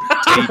as the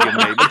stadium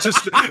name. I'd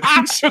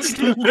just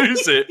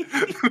lose it.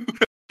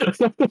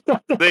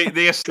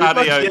 The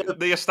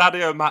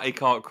Estadio Matty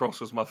Cart Cross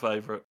was my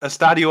favourite.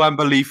 Estadio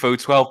Ambalifo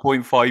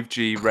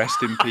 12.5G,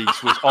 rest in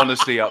peace, was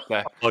honestly up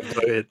there. I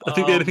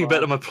think the only thing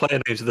better than my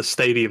player names are the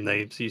stadium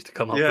names you used to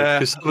come up with, Yeah,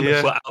 because some of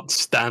them were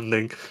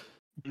outstanding.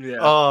 Yeah.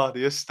 Oh,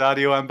 the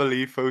Estadio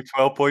Ambalifo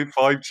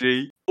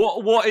 12.5G.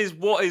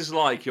 What is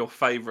like your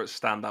favourite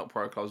standout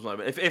pro clubs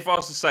moment? If I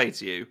was to say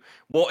to you,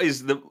 what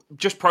is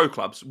just pro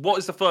clubs? What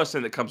is the first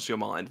thing that comes to your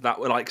mind?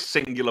 That like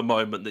singular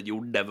moment that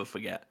you'll never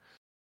forget.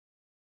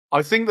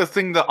 I think the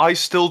thing that I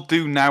still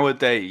do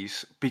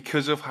nowadays,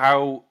 because of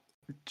how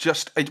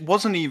it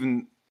wasn't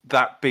even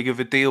that big of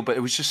a deal, but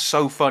it was just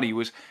so funny,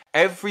 was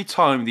every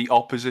time the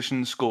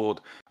opposition scored,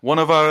 one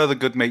of our other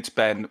good mates,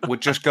 Ben,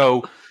 would just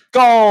go,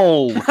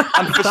 goal!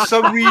 And for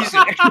some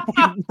reason, it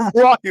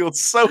would rile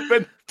so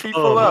many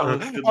people up.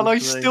 And I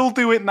still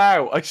do it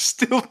now.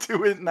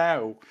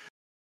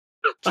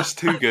 Just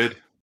too good.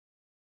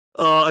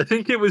 I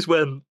think it was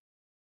when,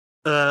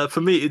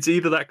 for me, it's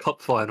either that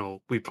cup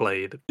final we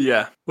played,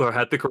 where I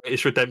had the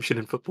greatest redemption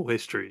in football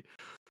history,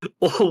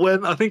 or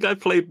when I think I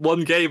played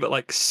one game at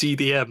like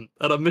CDM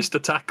and I missed a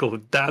tackle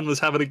and Dan was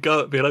having a go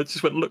at me and I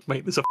just went, look,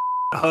 mate, there's a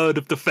herd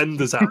of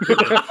defenders out here.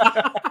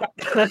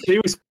 He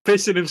was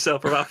pissing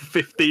himself for about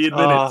 15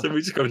 minutes and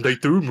we just going, they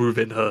do move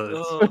in herds.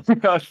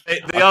 I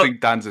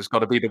think Dan's has got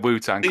to be the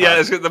Wu-Tang Clan.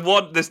 Yeah,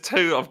 there's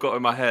two I've got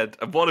in my head,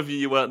 and one of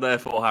you weren't there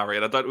for, Harry,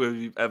 and I don't know if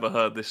you've ever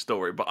heard this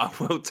story, but I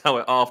will tell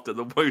it after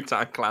the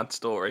Wu-Tang Clan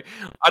story.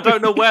 I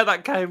don't know where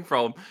that came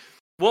from.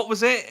 What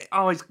was it?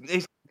 Oh,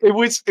 It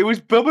was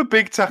Bubba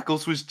Big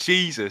Tackles was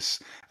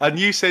Jesus, and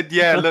you said,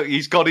 "Yeah, look,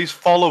 he's got his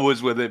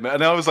followers with him,"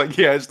 and I was like,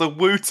 "Yeah, it's the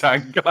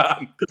Wu-Tang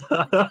Clan."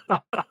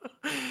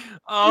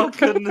 Oh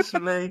goodness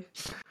me!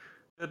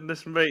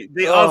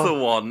 The other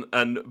one,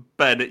 and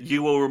Ben,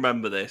 you will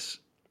remember this.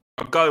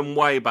 I'm going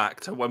way back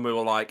to when we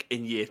were like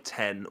in year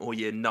 10 or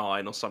year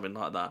 9 or something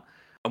like that,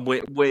 and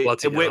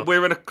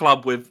we're in a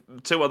club with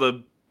two other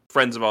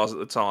friends of ours at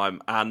the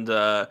time, and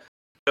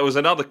there was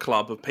another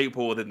club of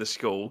people within the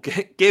school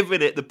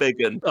giving it the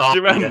big one. Do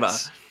you remember?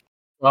 Yes.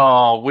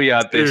 Oh, we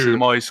had this in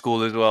my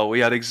school as well. We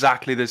had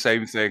exactly the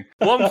same thing.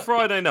 One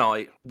Friday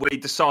night, we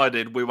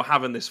decided we were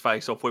having this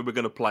face-off. We were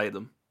going to play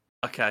them.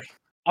 Okay.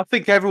 I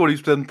think everyone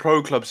who's done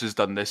pro clubs has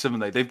done this,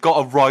 haven't they? They've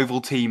got a rival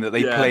team that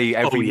they play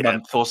every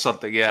month or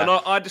something, yeah. And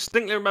I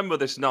distinctly remember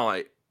this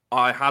night,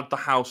 I had the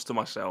house to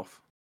myself.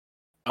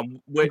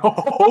 And we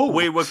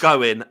were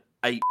going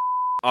 8.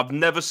 I've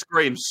never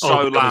screamed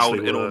so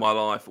loud in all my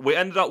life. We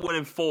ended up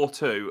winning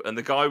 4-2, and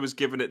the guy was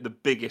giving it the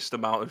biggest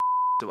amount of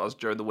to us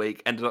during the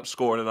week, ended up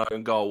scoring an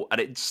own goal,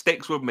 and it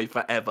sticks with me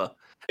forever.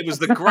 It was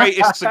the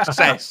greatest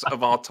success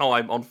of our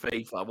time on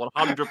FIFA,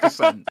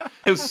 100%.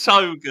 It was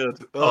so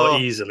good.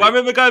 Easily. I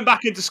remember going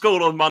back into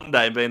school on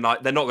Monday and being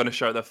like, they're not going to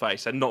show their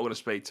face, they're not going to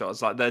speak to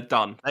us, like, they're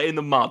done. They're in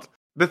the mud.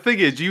 The thing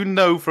is, you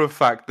know for a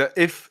fact that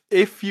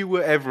if you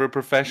were ever a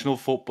professional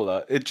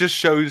footballer, it just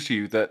shows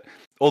you that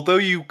although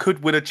you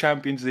could win a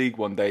Champions League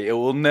one day, it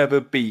will never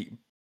beating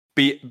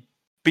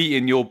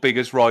your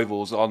biggest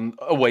rivals on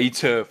away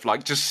turf,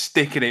 like just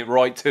sticking it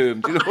right to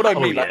them. Do you know what I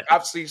mean? Like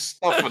absolutely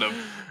stuffing them.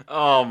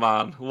 Oh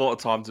man, what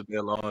a time to be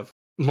alive.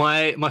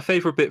 My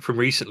favourite bit from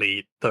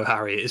recently, though,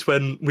 Harry, is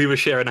when we were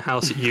sharing a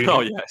house at uni.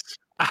 Oh yes.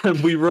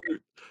 And we wrote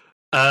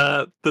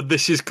that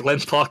this is Glen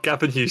Park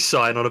Avenue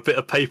sign on a bit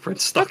of paper and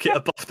stuck it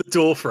above the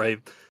door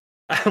frame.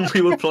 And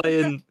we were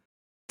playing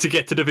to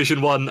get to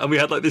Division 1, and we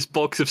had like this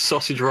box of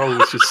sausage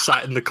rolls just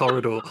sat in the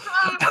corridor.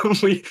 And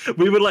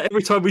we would like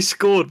every time we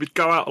scored, we'd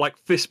go out like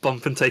fist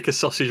bump and take a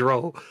sausage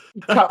roll.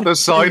 Tap the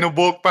sign and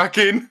walk back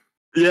in.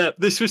 Yeah,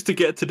 this was to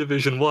get to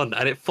Division 1,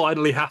 and it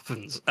finally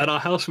happens. And our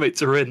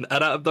housemates are in,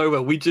 and out of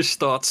nowhere, we just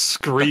start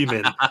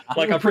screaming.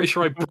 Like, I'm pretty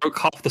sure I broke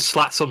half the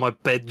slats on my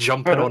bed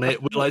jumping on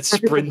it. We're like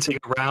sprinting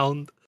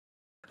around.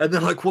 And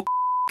they're like, what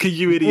are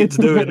you idiots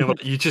doing? And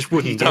like, you just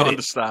wouldn't don't get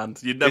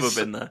understand. You'd never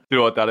been there. You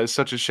know what, that is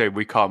such a shame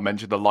we can't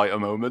mention the lighter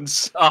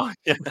moments. Oh,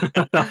 yeah.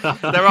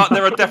 there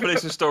are definitely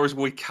some stories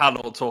we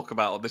cannot talk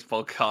about on this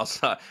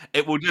podcast.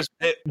 It will just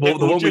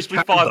be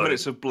 5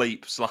 minutes of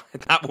bleeps.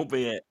 Like, that will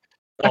be it.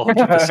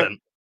 100%.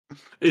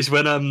 Is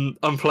when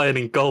I'm playing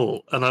in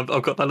goal and I've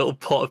got that little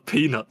pot of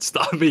peanuts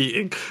that I'm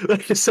eating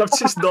because I'm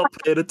just not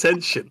paying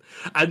attention.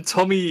 And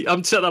Tommy,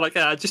 I'm sitting there like,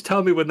 just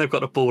tell me when they've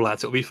got a ball out,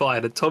 it'll be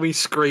fine. And Tommy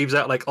screams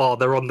out like, oh,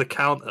 they're on the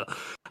counter.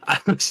 And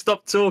I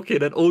stop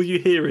talking and all you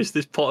hear is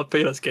this pot of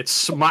peanuts get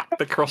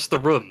smacked across the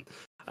room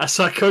as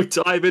I go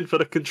dive in for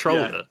the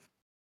controller. Yeah.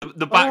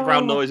 The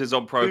background noises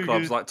on pro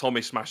clubs, like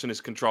Tommy smashing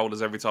his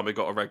controllers every time he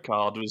got a red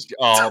card, was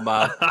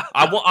man.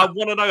 I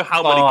want to know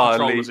how many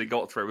controllers he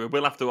got through.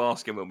 We'll have to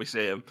ask him when we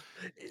see him.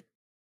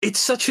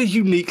 It's such a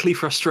uniquely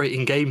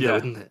frustrating game, though,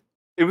 isn't it?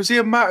 It was the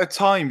amount of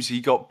times he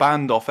got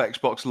banned off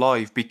Xbox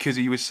Live because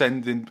he was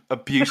sending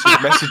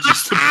abusive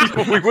messages to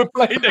people we were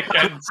playing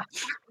against.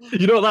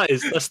 You know what that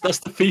is? That's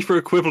the FIFA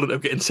equivalent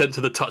of getting sent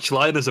to the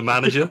touchline as a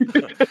manager.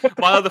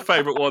 My other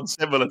favourite one,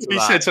 similar to He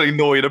that, said something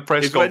naughty in a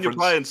press is when conference.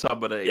 you're playing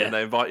somebody and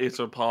they invite you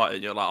to a party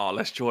and you're like, "Oh,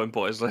 let's join,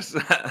 boys. Let's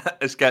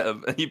get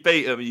them." And you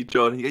beat them and you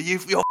join. And you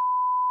go, "You're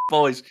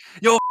boys.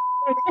 You're."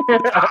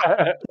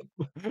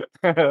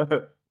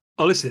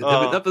 Honestly,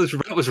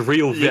 that was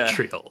real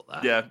vitriol.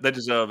 That. Yeah, they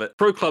deserve it.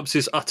 Pro Clubs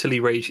is utterly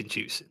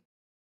rage-inducing,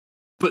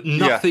 but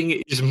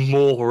nothing is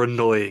more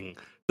annoying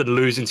than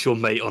losing to your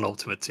mate on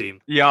Ultimate Team.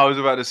 Yeah, I was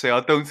about to say,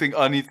 I don't think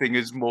anything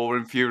is more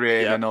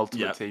infuriating than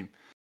Ultimate Team.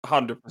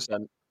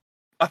 100%.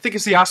 I think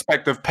it's the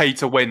aspect of pay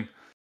to win.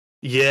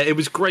 Yeah, it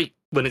was great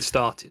when it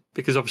started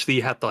because obviously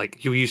you had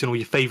you were using all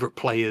your favourite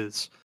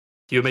players.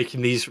 You were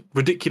making these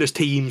ridiculous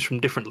teams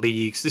from different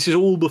leagues. This is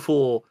all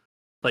before,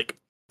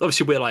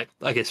 obviously we're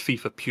I guess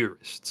FIFA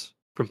purists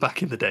from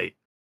back in the day,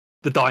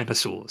 the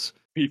dinosaurs.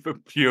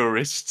 FIFA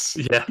purists.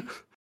 Yeah.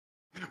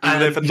 We were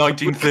there for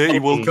 1930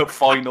 World Cup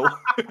final.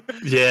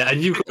 Yeah,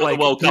 and you've got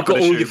you've got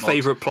all your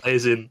favourite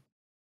players in.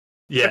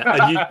 Yeah,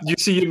 and you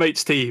see your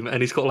mate's team,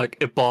 and he's got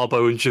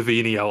Ibarbo and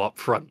Javinho up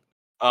front.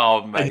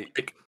 Oh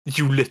mate,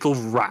 you little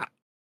rat!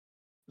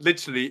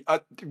 Literally,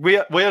 we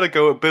had to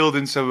go at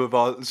building some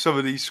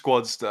of these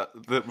squads that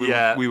we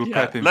were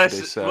prepping for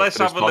this. Let's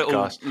for have this a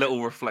podcast.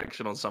 little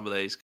reflection on some of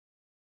these.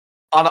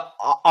 And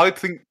I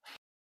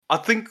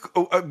think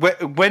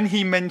when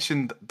he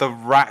mentioned the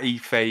ratty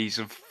phase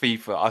of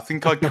FIFA, I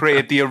think I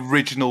created the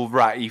original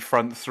ratty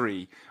front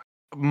three,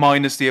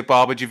 minus the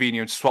Ibarbo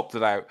Javinho, and swapped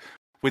it out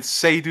with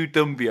Seydou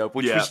Doumbia,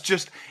 which was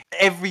just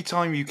every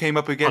time you came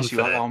up against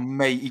you, oh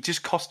mate, he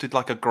just costed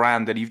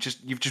 $1,000, and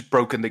you've just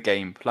broken the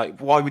game.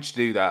 Why would you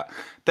do that?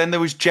 Then there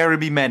was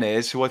Jeremy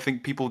Menez, who I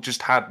think people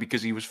just had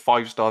because he was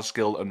 5-star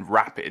skill and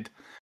rapid,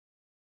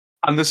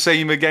 and the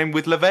same again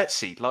with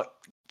Lavezzi,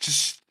 just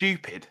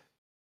stupid.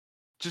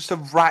 Just a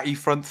ratty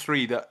front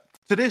three that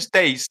to this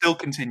day still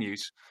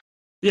continues.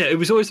 Yeah, it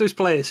was always those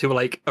players who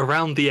were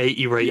around the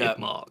 80 rated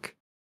mark,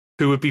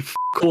 who would be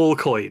all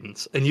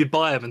coins, and you'd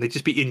buy them and they'd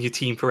just be in your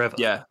team forever.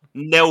 Yeah,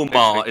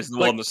 Neymar is the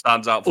one that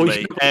stands out for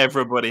me.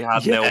 Everybody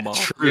had Neymar.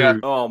 True. Yeah.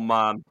 Oh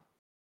man,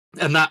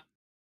 and that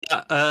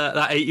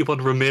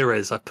 81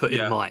 Ramirez I put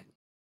in mine,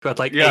 who had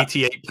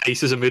 88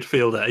 pace as a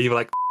midfielder, and you were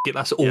like, it,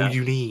 that's all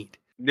you need.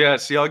 Yeah,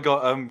 see, I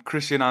got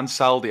Christian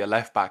Ansaldi, a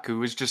left back, who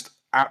was just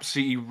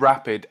absolutely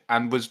rapid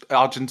and was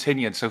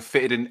Argentinian, so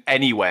fitted in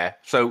anywhere.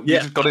 So you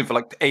just got in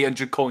for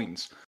 800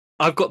 coins.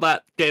 I've got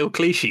that Gael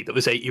Clichy that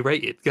was 80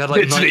 rated. He had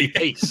 90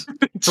 pace.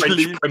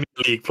 French Premier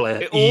League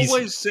player. It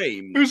always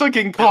seems. It was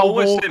in Carl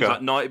Walker. Seems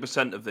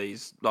 90% of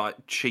these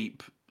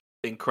cheap,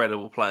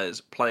 incredible players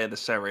play in the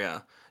Serie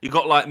A. You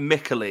got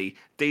Micheli,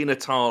 Di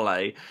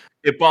Natale,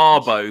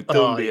 Ibarbo,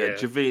 Doumbia,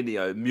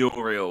 Javinho,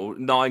 Muriel,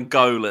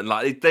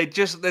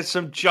 Nainggolan. There's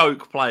some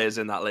joke players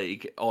in that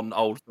league on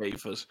old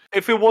FIFAs.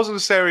 If it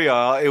wasn't Serie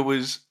A,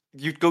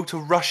 you'd go to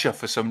Russia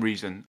for some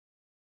reason.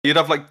 You'd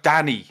have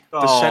Danny,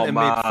 the centre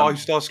mid,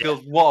 5-star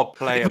skills. What a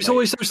player! It was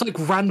always those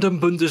random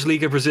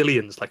Bundesliga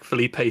Brazilians like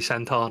Felipe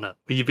Santana,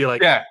 where you'd be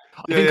like, I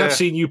think I've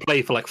seen you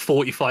play for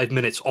 45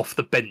 minutes off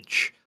the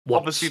bench.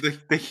 Once. Obviously,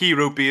 the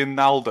hero being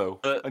Naldo,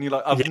 and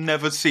you're I've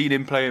never seen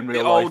him play in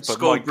real life. Old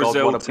school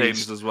Brazil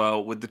teams as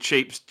well, with the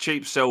cheap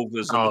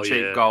silvers and the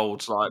cheap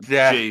golds.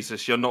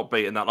 Jesus, you're not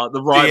beating that.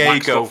 The right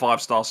back's got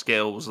 5-star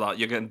skills.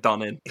 You're getting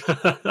done in.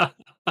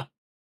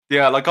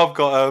 Yeah, I've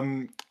got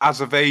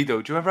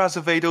Azevedo. Do you remember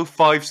Azevedo?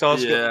 5-star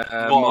skill. Yeah,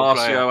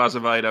 Marcio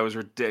Azevedo was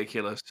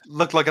ridiculous.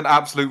 Looked like an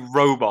absolute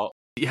robot.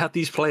 You had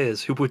these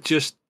players who were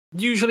just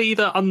usually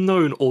either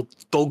unknown or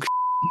dog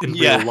in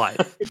real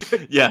life.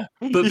 Yeah.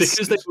 But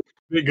because they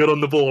were good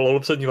on the ball, all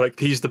of a sudden you're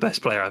he's the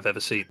best player I've ever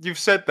seen. You've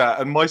said that,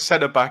 and my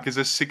centre-back is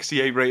a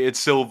 68 rated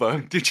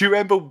silver. Did you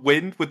remember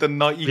Win with the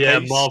 90 Yeah,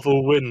 pace?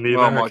 Marvel Win, the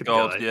American Oh my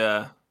god, guy.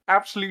 yeah.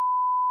 Absolute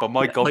but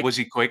my god, was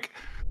he quick.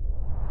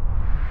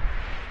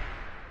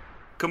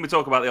 Can we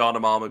talk about the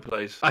Arnhem Army,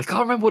 please? I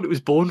can't remember what it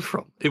was born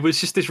from. It was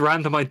just this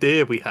random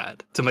idea we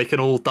had to make an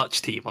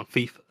all-Dutch team on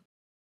FIFA.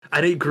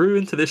 And it grew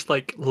into this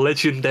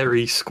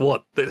legendary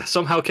squad that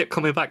somehow kept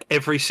coming back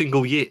every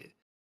single year.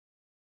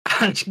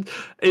 And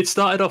it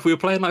started off, we were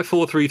playing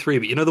 4-3-3,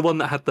 but you know the one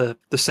that had the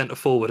centre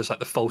forward as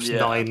the false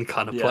 9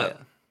 kind of player?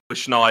 With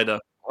Schneider.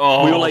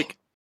 Oh. We were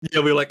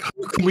like,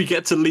 how can we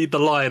get to lead the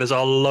line as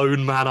our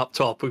lone man up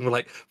top? And we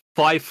were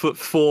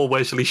 5'4"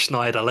 Wesley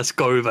Schneider, let's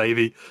go,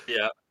 baby.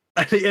 Yeah.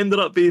 And he ended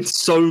up being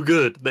so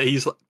good that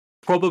he's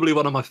probably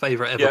one of my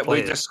favourite ever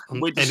players.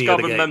 We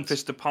discovered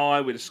Memphis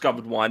Depay, we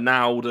discovered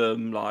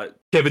Wijnaldum.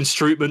 Kevin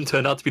Strootman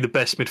turned out to be the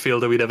best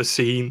midfielder we'd ever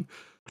seen.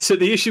 So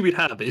the issue we'd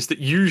have is that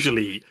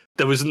usually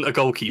there wasn't a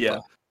goalkeeper. Yeah.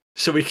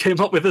 So we came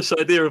up with this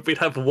idea of we'd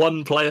have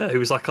one player who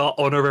was our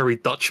honorary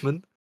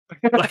Dutchman.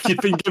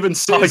 He'd been given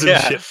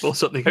citizenship or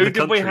something in the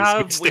country.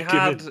 We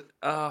had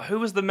who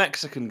was the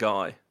Mexican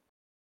guy?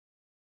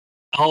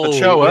 Oh,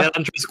 Ochoa. We had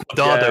Andres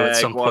Guardado at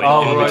some point in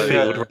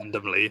midfield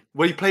randomly.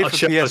 Well, he played for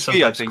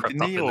PSV, I think,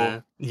 didn't he?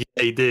 Yeah,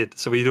 he did.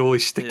 So we'd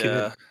always stick him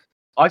in.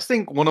 I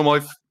think one of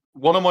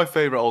my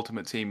favorite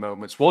Ultimate Team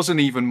moments wasn't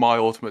even my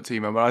Ultimate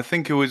Team moment. I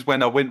think it was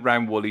when I went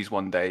round Woolies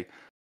one day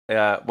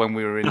when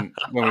we were in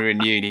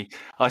uni.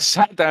 I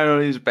sat down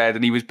on his bed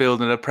and he was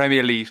building a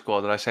Premier League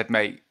squad, and I said,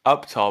 "Mate,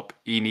 up top,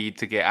 you need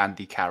to get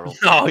Andy Carroll."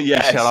 Oh He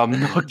yes. said, "I'm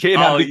not getting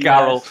Andy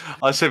Carroll."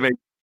 I said, "Mate,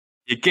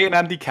 you're getting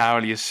Andy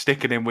Carroll. You're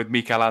sticking him with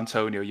Mikel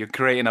Antonio. You're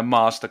creating a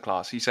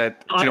masterclass." He said,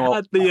 "Do you know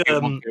what?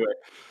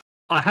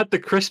 I had the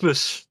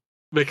Christmas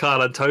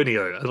Mikel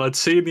Antonio, and I'd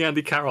seen the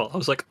Andy Carroll. I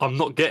was like, I'm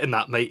not getting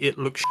that, mate. It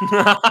looks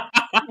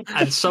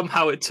and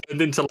somehow it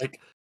turned into like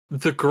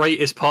the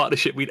greatest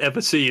partnership we'd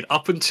ever seen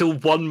up until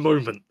one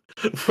moment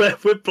where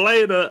we're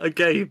playing a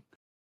game.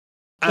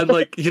 And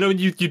like, you know, when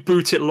you'd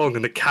boot it along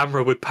and the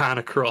camera would pan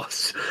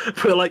across.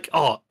 We're like,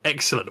 oh,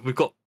 excellent. We've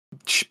got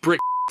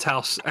Brick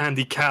House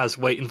Andy Kaz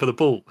waiting for the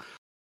ball.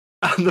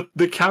 And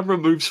the camera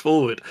moves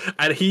forward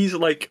and he's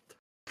like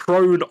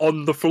prone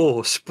on the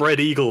floor, spread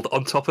eagled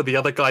on top of the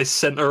other guy's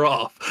centre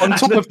half. On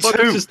top of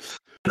two.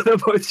 They're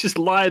both just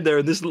lying there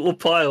in this little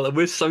pile, and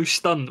we're so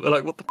stunned. We're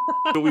like, "What the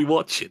f- are we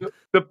watching?"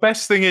 The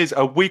best thing is,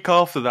 a week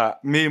after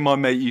that, me and my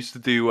mate used to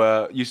do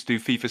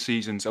FIFA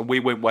seasons, and we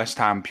went West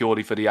Ham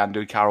purely for the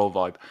Andrew Carroll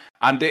vibe.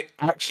 And it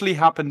actually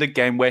happened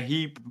again, where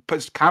he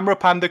puts camera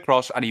panned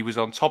across, and he was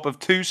on top of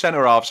two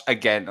centre halves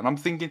again. And I'm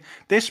thinking,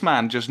 this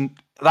man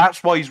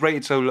just—that's why he's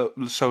rated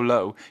so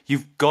low.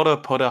 You've got to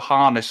put a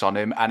harness on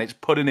him, and it's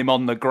putting him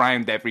on the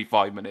ground every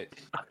 5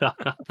 minutes.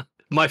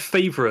 My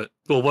favourite,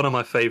 or one of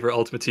my favourite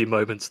Ultimate Team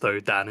moments, though,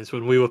 Dan, is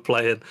when we were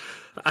playing.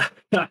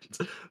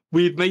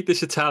 We'd made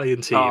this Italian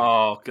team.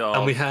 Oh god!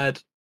 And we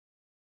had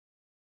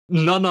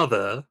none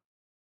other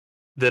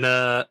than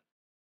what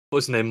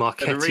was his name,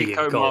 Marchetti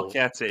Enrico in goal.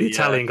 Marchetti, the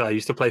Italian guy who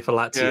used to play for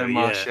Lazio.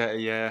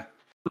 Marchetti, yeah.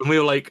 And we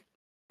were like,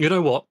 you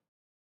know what?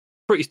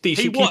 Pretty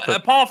decent keeper.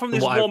 Apart from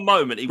this one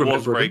moment, he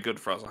was very good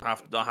for us.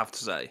 I have to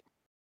say.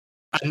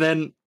 And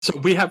then, so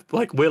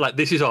we're like,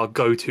 this is our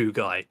go-to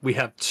guy. We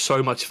have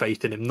so much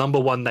faith in him. Number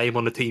one name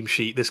on the team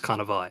sheet, this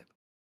kind of vibe.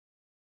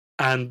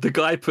 And the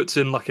guy puts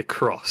in like a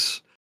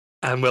cross,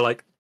 and we're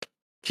like,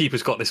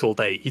 keeper's got this all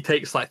day. He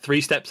takes like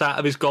 3 steps out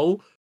of his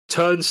goal,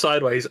 turns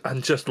sideways,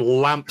 and just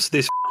lamps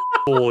this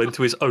ball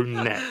into his own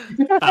net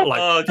at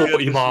like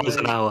 40 miles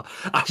an hour.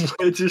 And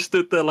we're just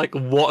stood there like,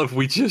 what have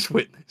we just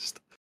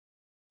witnessed?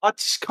 I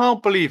just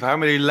can't believe how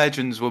many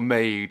legends were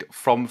made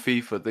from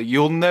FIFA that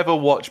you'll never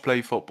watch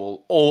play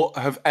football or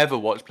have ever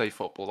watched play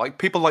football. Like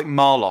people like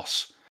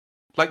Marlos.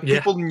 Like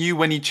people knew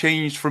when he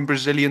changed from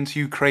Brazilian to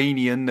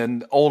Ukrainian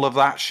and all of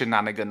that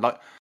shenanigan. Like,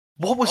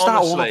 what was that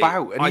all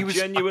about? And I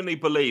genuinely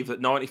believe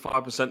that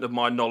 95% of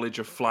my knowledge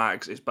of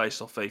flags is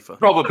based off FIFA.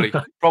 Probably.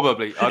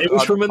 It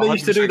was from when they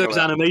used to do those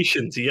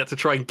animations. You had to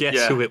try and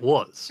guess who it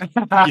was.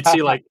 You'd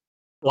see like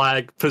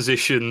flag,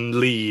 position,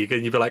 league,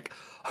 and you'd be like,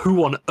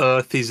 who on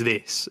earth is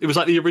this? It was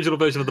like the original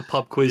version of the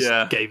pub quiz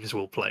games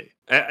we'll play.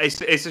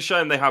 It's a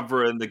shame they have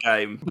ruined the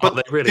game. But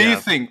they really do you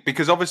think,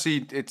 because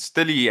obviously it's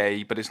still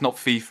EA, but it's not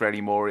FIFA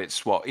anymore,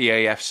 it's what,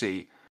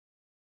 EAFC.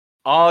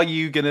 Are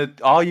you gonna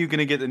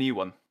get the new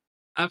one?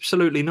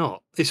 Absolutely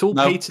not. It's all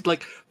painted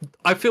like,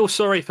 I feel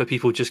sorry for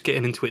people just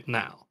getting into it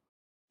now.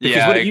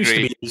 Because what it used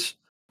to be is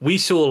we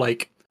saw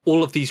like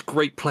all of these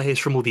great players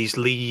from all these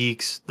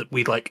leagues that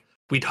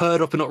we'd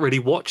heard of but not really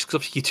watched because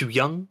obviously you're too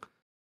young.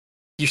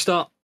 You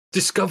start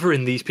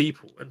discovering these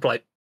people, and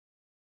like,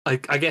 I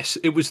guess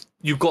it was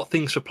you got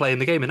things for playing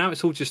the game, and now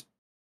it's all just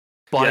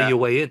buy your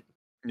way in.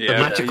 Yeah, the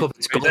magic of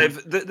it's gone.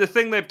 The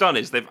thing they've done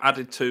is they've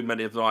added too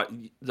many of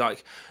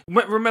like.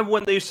 Remember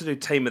when they used to do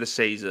Team of the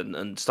Season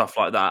and stuff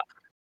like that?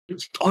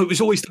 Oh, it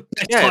was always the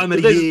best time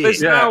of the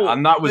year.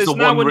 And that was the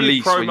one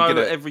release where you get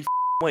it every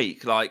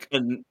week, like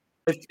and.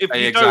 If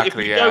you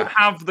don't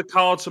have the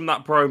cards from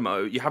that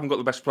promo, you haven't got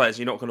the best players.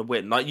 You're not going to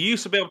win. Like you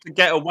used to be able to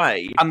get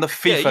away, and the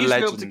FIFA legends. You used to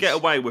be able to get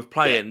away with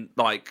playing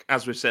like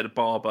as we said,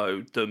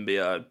 Barbo,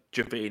 Dumbia,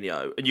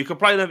 Gervinho, and you could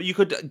play them. You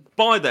could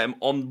buy them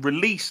on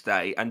release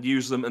day and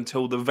use them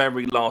until the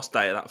very last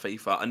day of that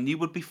FIFA, and you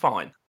would be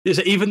fine. Yeah,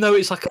 so even though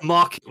it's like a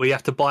market where you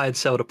have to buy and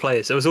sell the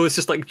players, there was always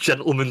just like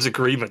gentleman's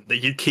agreement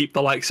that you'd keep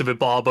the likes of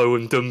Barbo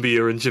and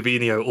Dumbia and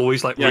Gervinho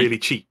always like really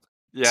cheap,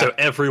 so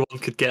everyone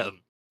could get them.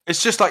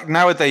 It's just like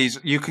nowadays,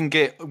 you can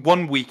get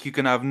 1 week, you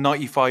can have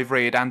 95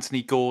 rated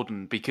Anthony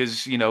Gordon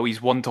because, you know,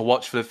 he's one to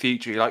watch for the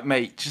future. You're like,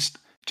 mate, just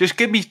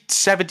give me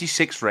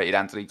 76 rated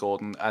Anthony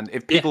Gordon, and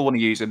if people want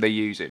to use him, they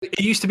use it. It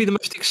used to be the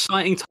most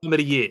exciting time of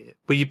the year,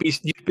 where you've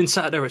been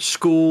sat there at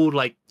school,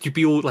 like you'd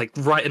be all like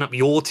writing up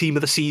your team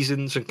of the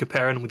seasons and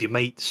comparing them with your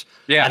mates.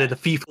 Yeah. And then the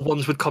FIFA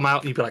ones would come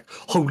out, and you'd be like,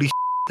 holy shit,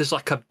 there's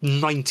like a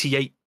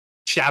 98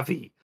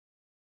 Xavi.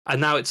 And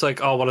now it's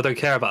like, oh, well, I don't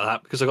care about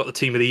that because I got the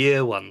Team of the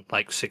Year one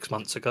like 6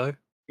 months ago.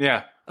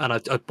 Yeah. And I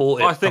bought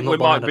it. I think we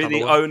might be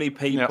the only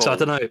people so I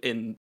don't know.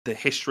 in the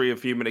history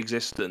of human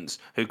existence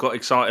who got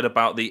excited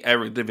about the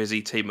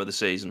Eredivisie Team of the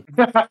Season.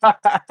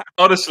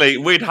 Honestly,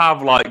 we'd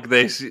have like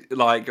this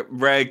like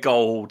rare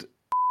gold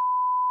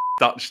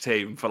Dutch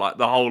team for like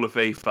the whole of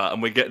FIFA,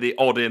 and we get the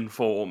odd in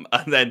form,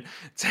 and then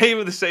team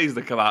of the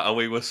season come out, and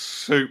we were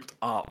souped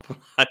up.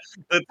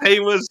 The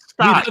team was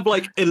We stacked. had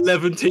like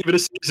 11 team of the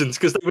seasons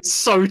because they were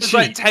so It's cheap.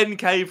 like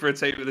 10k for a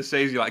team of the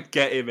season. You're like,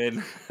 get him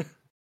in.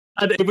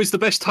 And it was the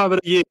best time of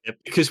the year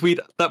because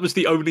that was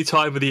the only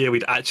time of the year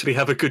we'd actually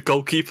have a good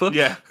goalkeeper.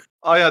 Yeah.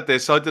 I had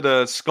this. I did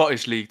a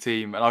Scottish League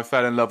team, and I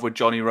fell in love with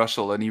Johnny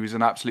Russell, and he was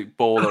an absolute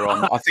baller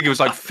on. I think it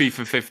was like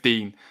FIFA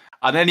 15,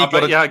 and then he I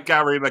got bet you had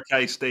Gary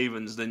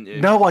McKay-Stevens, didn't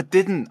you? No, I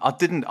didn't. I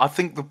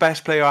think the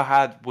best player I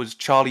had was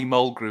Charlie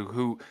Mulgrew,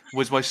 who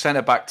was my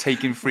centre back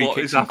taking free What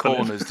kicks is and happening?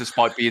 corners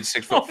despite being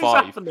 6'5". What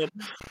is happening?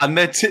 And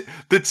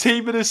the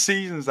team of the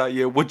seasons that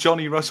year were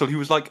Johnny Russell, who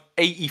was like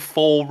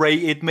 84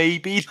 rated,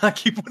 maybe. Like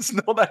he was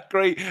not that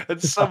great,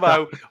 and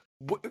somehow.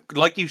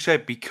 Like you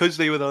said, because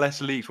they were the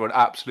lesser leagues, were an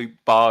absolute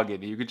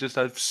bargain. You could just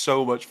have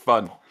so much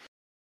fun.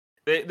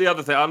 The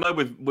other thing, I know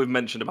we've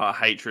mentioned about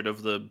hatred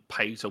of the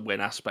pay to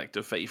win aspect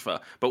of FIFA,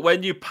 but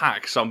when you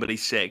pack somebody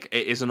sick,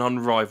 it is an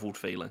unrivaled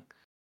feeling.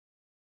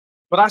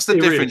 But that's the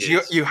It really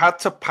difference. is. You had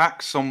to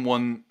pack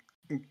someone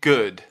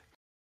good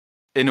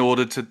in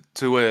order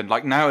to earn.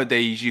 Like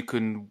nowadays, you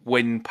can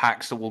win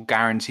packs that will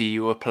guarantee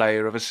you a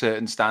player of a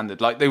certain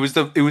standard. Like it was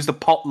the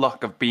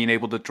potluck of being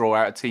able to draw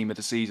out a team of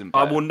the season.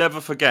 I player. will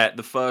never forget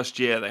the first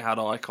year they had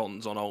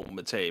icons on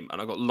Ultimate Team,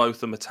 and I got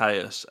Lothar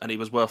Matthäus, and he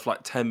was worth like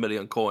 10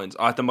 million coins.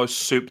 I had the most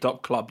souped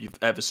up club you've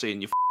ever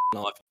seen in your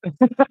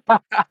life.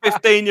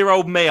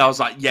 15-year-old me, I was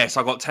like, yes,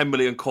 I got 10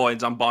 million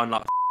coins. I'm buying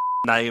like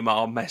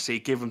Neymar,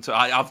 Messi. Give them to.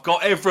 I've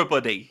got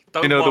everybody.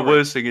 Don't You know, the worry.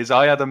 worst thing is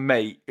I had a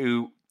mate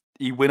who.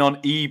 He went on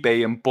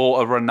eBay and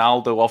bought a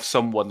Ronaldo off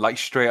someone, like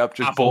straight up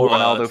just Have a bought word.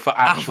 Ronaldo for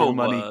actual Have a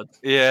money. word.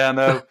 Yeah, I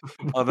know.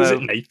 I Was know.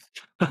 it Nate?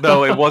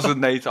 No, it wasn't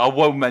Nate. I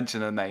won't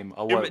mention a name.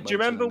 Do you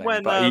remember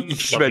when he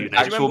spent Nate.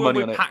 actual money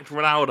we on it? packed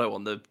Ronaldo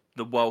on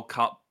the World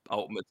Cup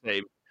Ultimate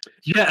Team?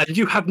 Yeah, and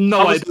you had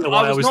no idea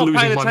why I was not losing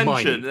paying my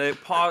attention.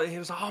 mind. He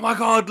was like, "Oh my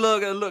god,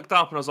 look!" And I looked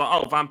up and I was like,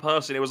 "Oh, Van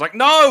Persie." He was like,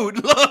 "No,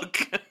 look."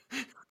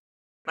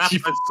 That's You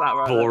sat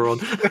right there. Moron.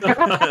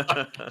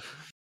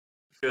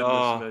 Goodness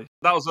Oh. me.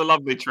 That was a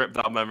lovely trip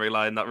down memory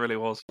lane. That really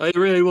was. It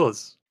really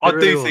was. It I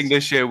really do was. think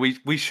this year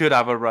we should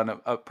have a run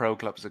at pro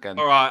clubs again.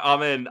 All right,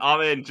 I'm in.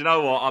 Do you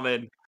know what? I'm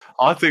in.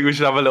 I think we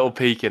should have a little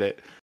peek at it.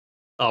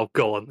 Oh,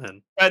 go on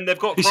then. And they've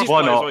got You see- crossplay Why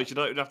as not? well. You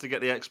don't even have to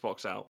get the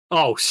Xbox out.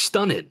 Oh,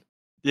 stunning.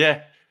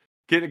 Yeah.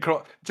 Get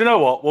across. Do you know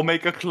what? We'll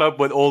make a club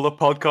with all the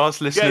podcast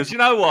Yeah, listeners. do you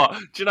know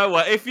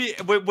what? If you,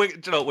 do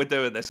you know what? We're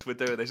doing this.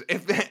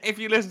 If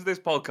you listen to this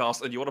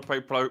podcast and you want to play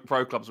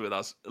pro clubs with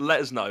us,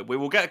 let us know. We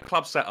will get a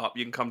club set up.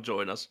 You can come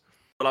join us.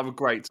 We'll have a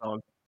great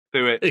time.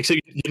 Do it. Except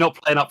you're not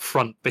playing up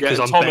front because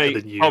I'm Tommy, better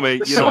than you. Tommy,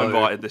 you're So- not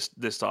invited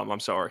this time. I'm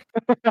sorry.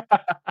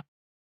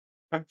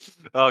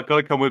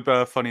 Gotta come with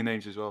funny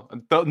names as well.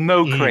 And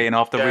no crane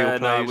after real Yeah,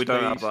 players. no, we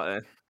don't have please. that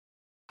here.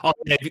 Oh,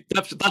 yeah,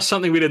 that's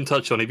something we didn't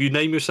touch on. If you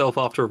name yourself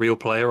after a real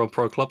player on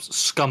pro clubs,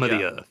 scum of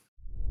the earth.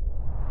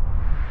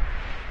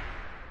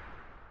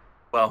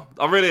 Well,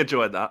 I really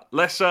enjoyed that.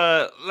 Let's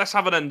have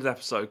an end of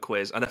episode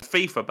quiz and a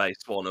FIFA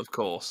based one, of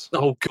course.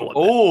 Oh, God.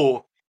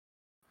 Oh,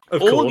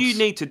 Of All course. you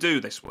need to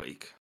do this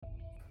week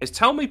is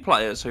tell me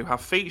players who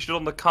have featured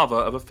on the cover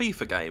of a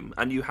FIFA game,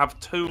 and you have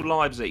 2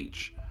 lives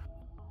each.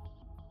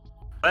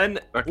 Then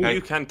Okay.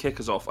 you can kick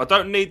us off. I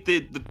don't need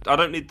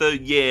the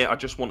year. I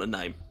just want a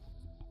name.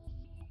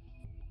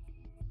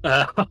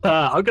 I'm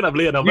gonna have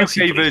Lionel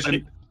Messi. UK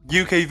version.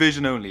 UK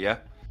version only. Yeah.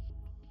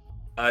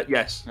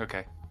 Yes.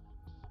 Okay.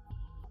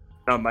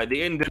 No, mate.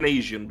 The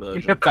Indonesian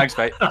version. Thanks,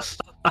 mate.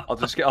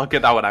 I'll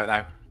get that one out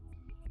now.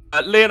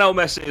 Lionel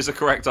Messi is the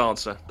correct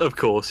answer. Of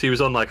course, he was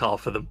on like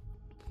half of them.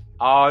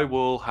 I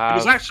will He have.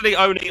 was actually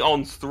only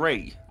on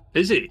 3.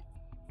 Is he?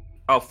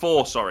 Oh,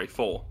 4. Sorry,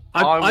 4.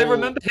 I will-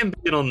 remember him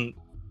being on.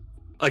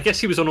 I guess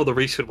he was on all the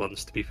recent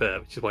ones, to be fair,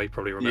 which is why you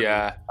probably remember.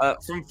 Yeah.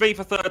 From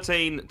FIFA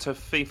 13 to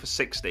FIFA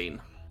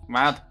 16.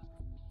 Mad.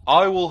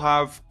 I will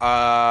have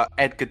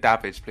Edgar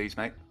Davids, please,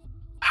 mate.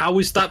 How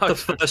is that the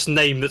first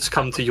name that's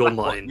come to your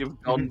What mind?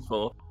 you've gone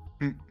for.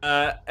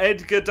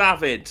 Edgar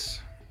Davids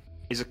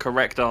is a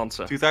correct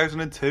answer.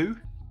 2002.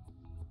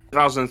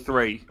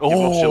 2003. You've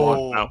lost your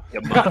Oh. life now.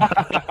 You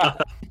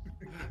mug.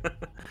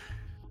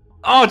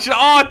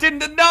 I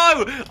didn't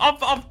know.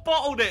 I've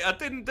bottled it. I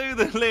didn't do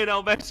the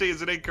Lionel Messi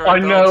as an incorrect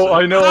answer. I know. I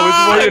was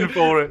No! waiting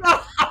for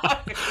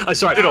it.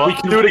 Sorry, You know what?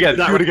 we can Do it again,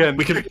 that do it round. again.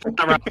 We can do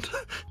that round.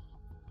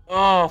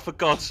 Oh, for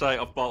God's sake,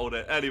 I've bottled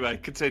it. Anyway,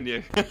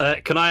 continue.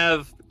 Can I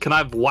have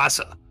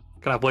Wazza?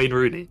 Can I have Wayne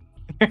Rooney?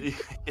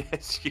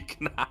 Yes, you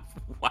can have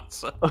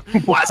Wazza.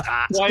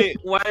 Wazza.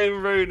 Wayne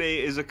Rooney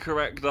is a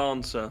correct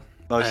answer.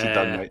 Nicely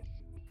done, mate.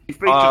 He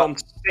featured on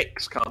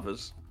 6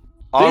 covers.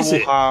 I Is will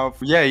it? have.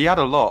 Yeah, he had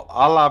a lot.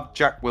 I'll have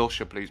Jack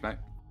Wilshere, please, mate.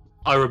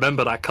 I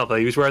remember that cover.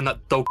 He was wearing that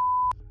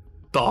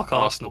dark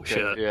Arsenal Okay,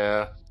 shirt.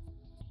 Yeah.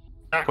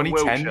 Jack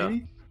 2010, Wilshere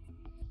maybe?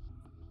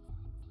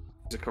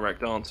 is a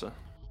correct answer.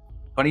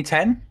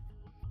 2010?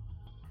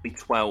 Be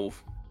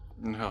 12.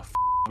 Oh, I've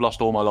lost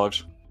all my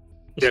lives.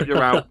 Yep,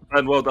 you're out.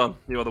 And well done.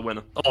 You are the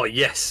winner. Oh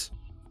yes.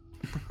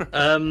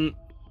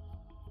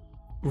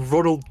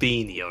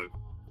 Ronaldinho.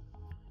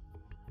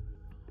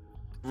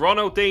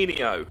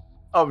 Ronaldinho.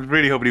 I was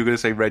really hoping you were going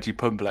to say Reggie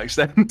Pumplex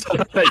then.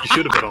 You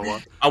should have been on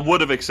one. I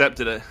would have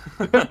accepted it.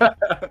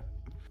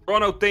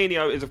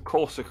 Ronaldinho is, of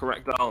course, the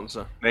correct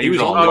answer. He was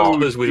on the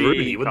covers with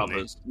Rooney, wasn't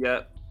he?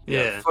 Yeah.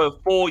 Yeah. For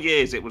 4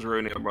 years, it was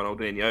Rooney and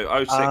Ronaldinho,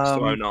 06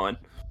 to 09.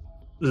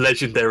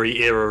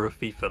 Legendary era of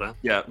FIFA, now.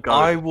 Yeah, go.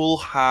 I will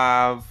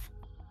have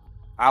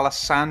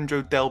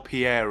Alessandro Del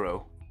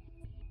Piero.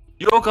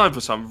 You're going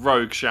for some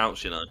rogue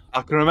shouts, you know.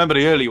 I can remember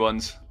the early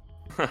ones.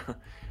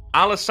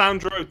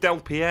 Alessandro Del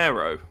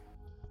Piero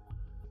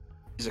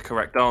is a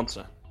correct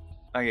answer.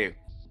 Thank you.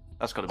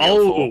 That's got to be a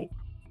 4.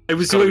 It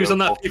was Gotta he was be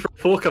on a that FIFA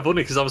 4 cover, wasn't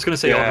it? Because I was going to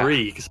say Yeah.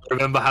 Henri, because I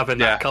remember having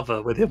that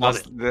cover with him on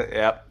it.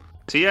 Yeah.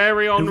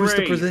 Thierry Who was,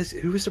 Henry.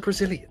 who was the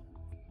Brazilian?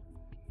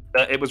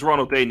 It was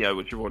Ronaldinho,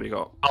 which you've already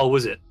got. Oh,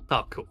 was it?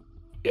 Oh, cool.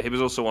 Yeah, he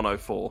was also on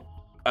 04.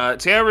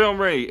 Thierry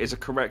Henry is a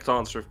correct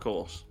answer, of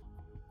course.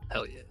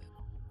 Hell yeah.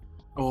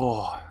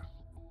 Oh.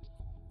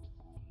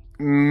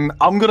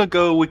 I'm going to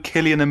go with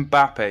Kylian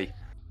Mbappe.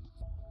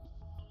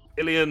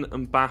 Kylian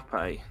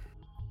Mbappe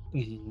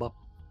Mm,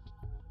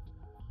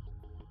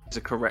 is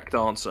a correct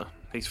answer.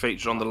 He's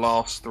featured on the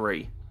last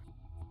 3.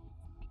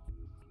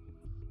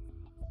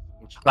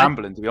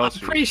 Scrambling, to be I'm honest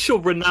with you. pretty sure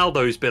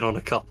Ronaldo's been on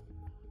a couple.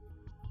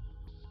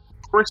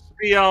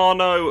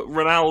 Cristiano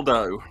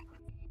Ronaldo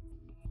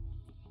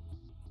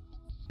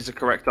is a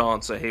correct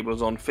answer. He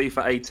was on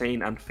FIFA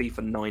 18 and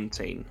FIFA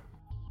 19.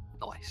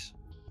 Nice.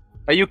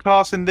 Are you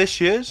classing this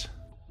year's?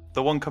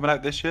 The one coming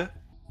out this year?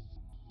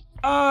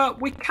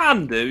 We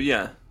can do,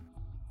 yeah.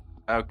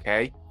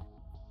 Okay.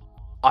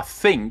 I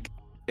think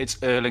it's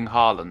Erling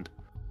Haaland.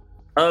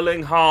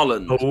 Erling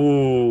Haaland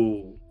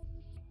Oh.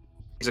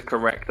 is a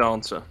correct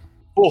answer.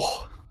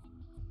 Oh.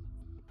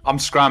 I'm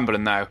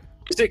scrambling now.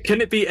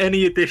 Can it be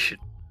any edition?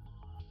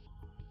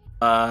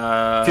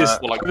 Because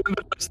Well, I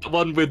remember there's the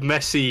one with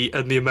Messi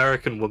and the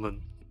American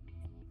woman.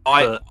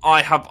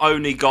 I have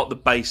only got the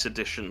base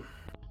edition.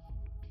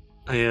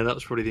 Oh, yeah, that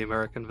was probably the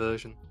American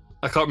version.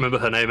 I can't remember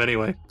her name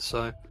anyway,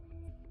 so...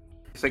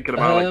 Thinking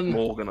about Alex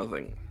Morgan, I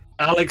think.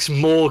 Alex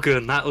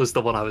Morgan, that was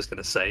the one I was going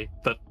to say,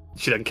 but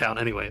she doesn't count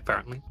anyway,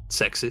 apparently.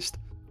 Sexist.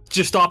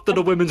 Just after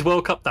the Women's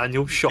World Cup,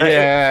 Daniel. Shot.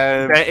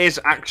 Yeah. There is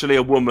actually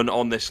a woman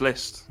on this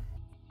list.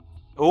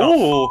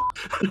 Oh.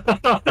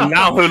 And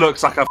now who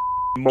looks like a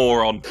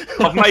moron.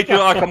 I've made you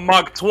look like a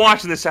mug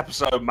twice in this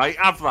episode, mate.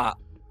 Have that.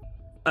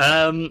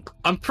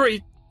 I'm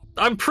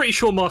pretty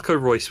sure Marco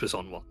Royce was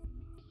on one.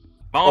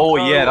 Oh,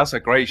 yeah, that's a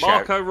great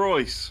shout. Marco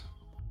Royce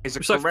is a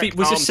Was, that correct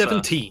was it answer.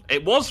 17?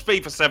 It was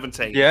FIFA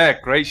 17. Yeah,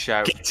 great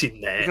shout. Get in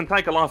You there. can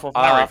take a life off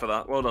Larry for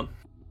that. Well done.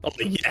 Oh,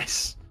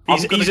 yes. I'm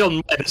He's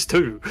on Menace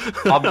too.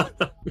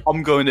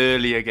 I'm going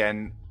early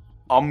again.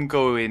 I'm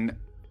going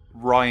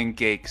Ryan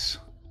Giggs.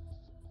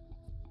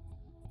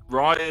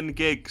 Ryan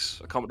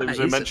Giggs. I can't believe he's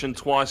been mentioned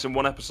twice in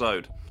one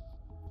episode.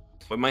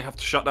 We may have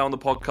to shut down the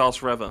podcast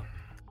forever.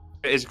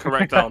 It is a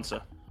correct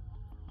answer.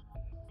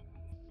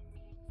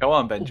 Go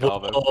on, Ben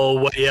Chavo.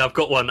 Oh, wait, yeah, I've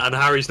got one, and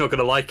Harry's not going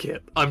to like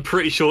it. I'm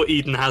pretty sure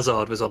Eden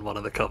Hazard was on one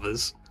of the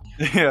covers.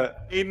 Yeah.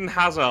 Eden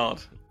Hazard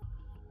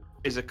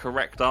is a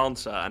correct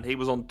answer, and he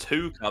was on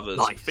 2 covers,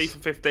 Nice.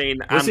 FIFA 15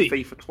 Was and he?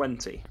 FIFA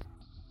 20.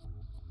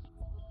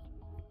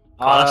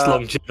 Oh, that's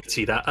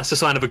longevity, that's a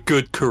sign of a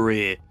good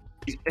career.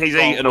 He's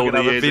eaten all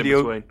the years in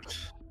between.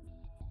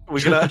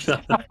 We're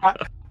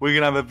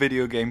gonna have a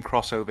video game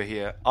crossover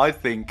here. I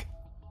think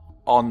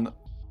on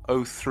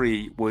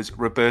 03 was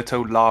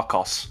Roberto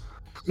Larcos.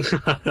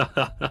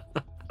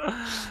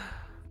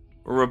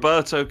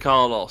 Roberto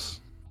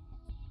Carlos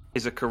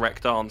is a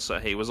correct answer.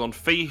 He was on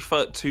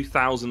FIFA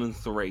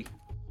 2003.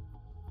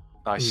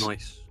 Nice.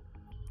 Nice.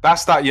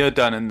 That's that year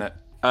done, isn't it?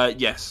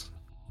 Yes.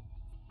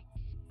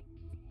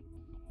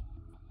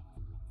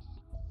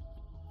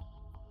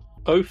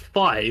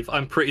 '05,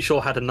 I'm pretty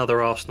sure had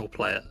another Arsenal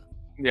player.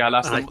 Yeah,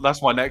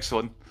 that's my next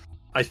one.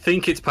 I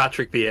think it's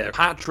Patrick Vieira.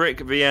 Patrick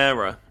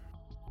Vieira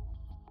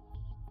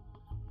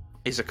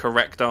is a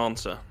correct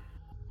answer.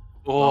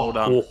 Well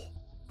done. Oh,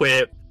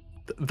 where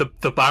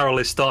the barrel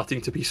is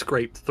starting to be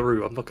scraped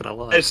through. I'm not gonna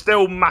lie. There's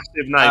still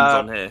massive names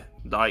on here.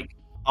 Like,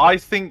 I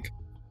think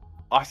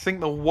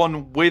the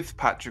one with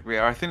Patrick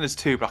Vieira, I think there's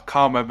 2, but I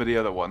can't remember the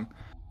other one.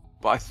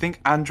 But I think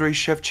Andrei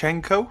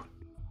Shevchenko.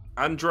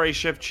 Andrei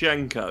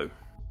Shevchenko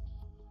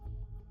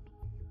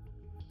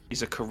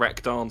is a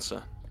correct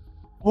answer.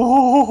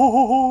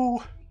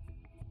 Oh,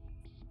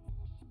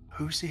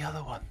 who's the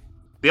other one?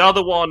 The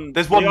other one...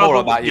 There's one more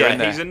on that year, Yeah, isn't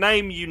there? he's a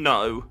name you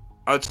know.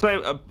 I'd say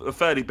a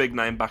fairly big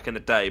name back in the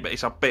day, but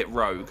it's a bit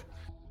rogue.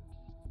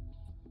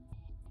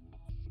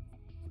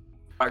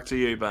 Back to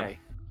you, Ben. Okay.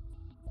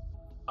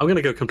 I'm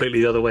gonna go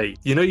completely the other way.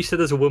 You know, you said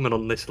there's a woman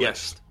on this Yes.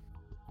 list.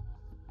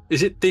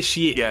 Is it this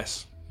year?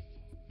 Yes.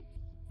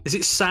 Is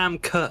it Sam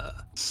Kerr,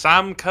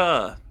 Sam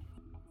Kerr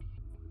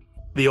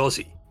the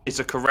Aussie? is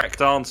a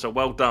correct answer.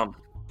 Well done.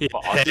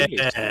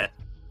 Yeah.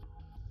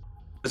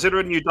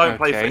 Considering you don't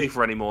play Okay.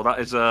 FIFA anymore, that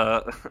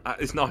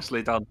is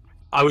nicely done.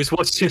 I was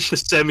watching the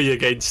semi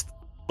against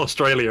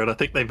Australia, and I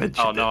think they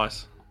mentioned Oh, it.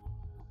 nice.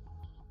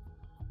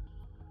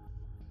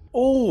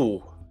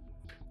 Oh.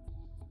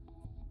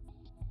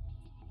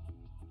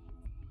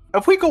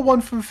 Have we got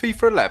one from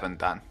FIFA 11,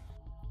 Dan?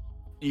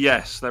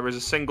 Yes, there is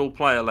a single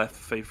player left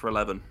for FIFA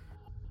 11.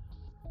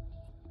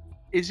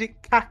 Is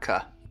it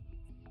Kaka?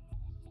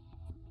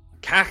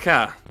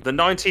 Kaka, the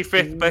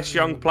 95th best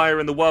young player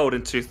in the world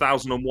in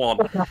 2001.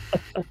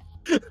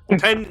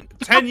 10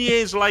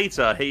 years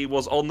later, he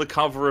was on the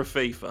cover of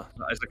FIFA.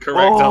 That is the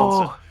correct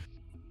answer.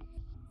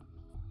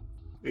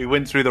 He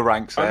went through the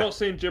ranks there. I'm not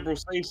seeing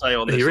Jibril Cisse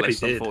on this He really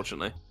list, did.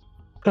 unfortunately.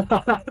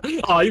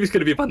 Oh, he was going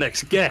to be my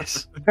next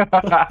guess. What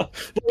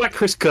about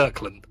Chris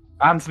Kirkland?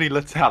 Anthony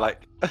Latalik.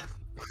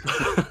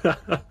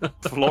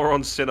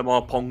 Florent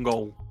Cinema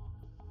Pongol.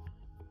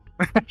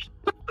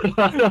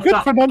 Good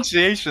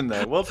pronunciation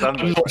there. Well done.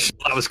 I'm not sure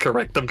that was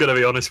correct. I'm going to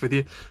be honest with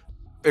you.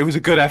 It was a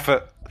good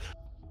effort.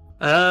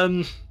 Was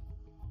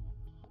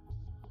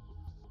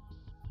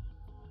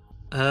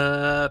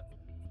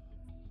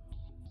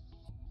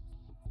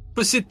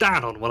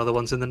Zidane on one of the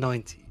ones in the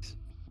 90s?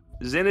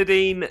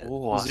 Zinedine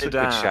Oh, that's a good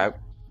Zidane shout.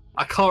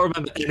 I can't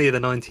remember any of the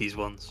 90s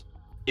ones.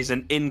 is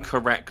an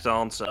incorrect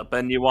answer.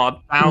 Ben, you are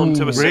down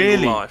to a really?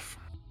 single life.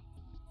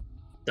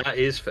 That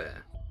is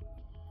fair.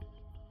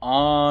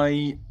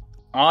 I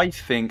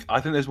think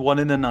there's one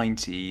in the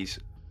 90s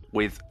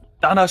with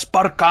Dennis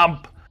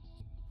Bergkamp.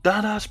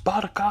 Dennis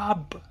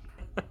Bergkamp.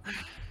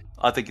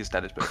 I think it's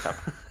Dennis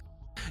Bergkamp.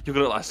 You're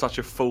going to look like such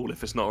a fool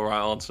if it's not a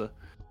right answer.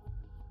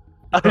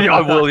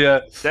 I will, yeah.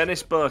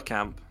 Dennis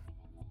Bergkamp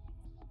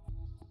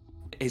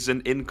is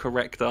an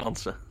incorrect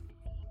answer.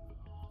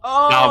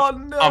 Oh,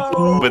 No,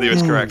 I'm with you,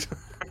 it's correct.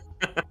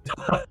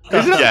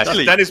 Is it Yes,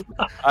 actually? Dennis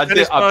I've got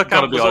to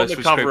Bergkamp be was on honest the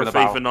with cover scraping of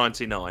about. FIFA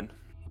 99.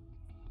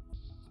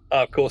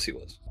 Oh, of course he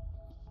was.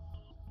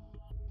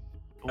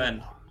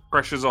 Ben,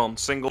 pressure's on.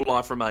 Single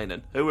life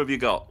remaining. Who have you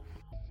got?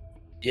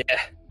 Yeah.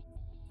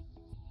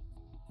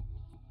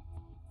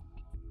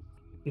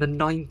 The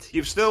 90s.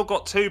 You've still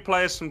got 2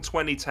 players from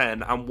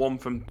 2010 and 1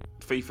 from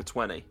FIFA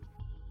 20.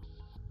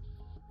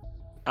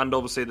 And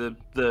obviously the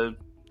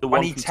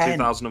one from 2010.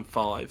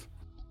 2005.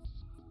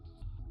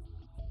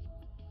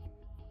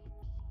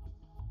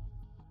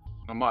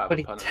 I might have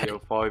a punt at the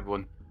 05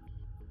 one.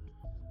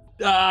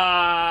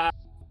 I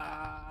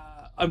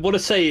want to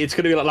say it's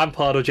going to be like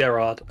Lampard or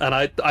Gerrard, and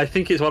I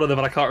think it's one of them,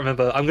 and I can't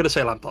remember. I'm going to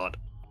say Lampard.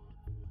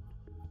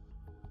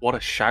 What a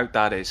shout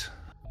that is.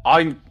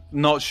 I'm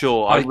not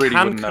sure. I really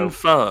can wouldn't know.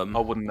 confirm I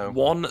wouldn't know.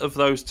 one of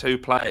those 2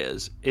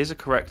 players is a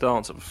correct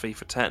answer for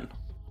FIFA 10.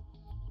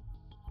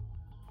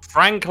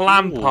 Frank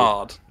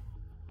Lampard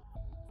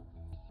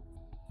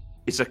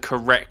is a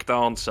correct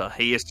answer.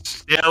 He is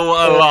still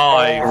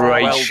alive.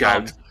 Great Well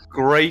shout. done.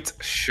 Great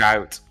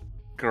shout.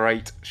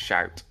 Great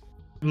shout.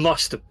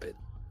 Must have been.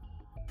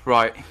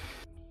 Right.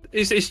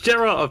 Is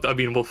Gerrard? I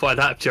mean, we'll find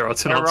out if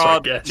Gerrard's an answer, I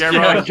guess.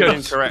 Gerrard's Yeah, an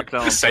incorrect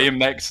answer. Say him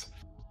next.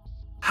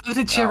 How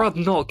did Gerrard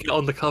not get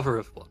on the cover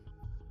of one?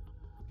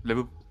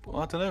 Liverpool.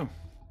 I don't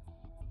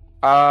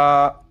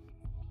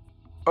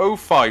know.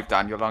 05,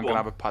 Daniel. I'm Go going to on.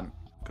 have a punt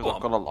because Go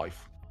I've got a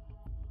life.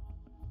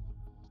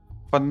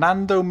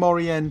 Fernando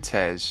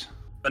Morientes.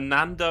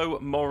 Fernando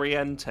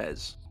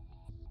Morientes.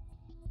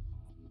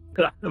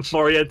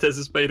 Morientes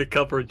has made a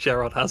cover and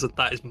Gerrard hasn't.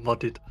 That is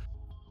mudded.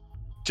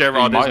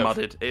 Gerrard He is might have.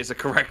 mudded. It is a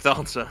correct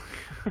answer.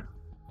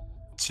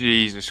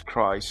 Jesus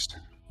Christ.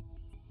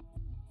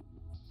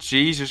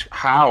 Jesus.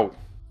 How?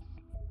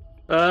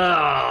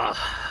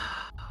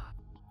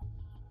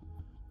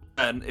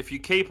 And if you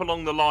keep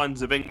along the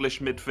lines of English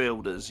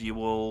midfielders, you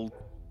will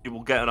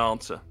get an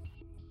answer.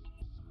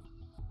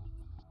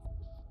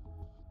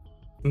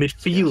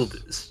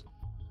 Midfielders.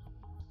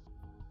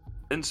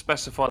 Didn't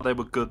specify they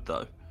were good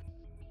though.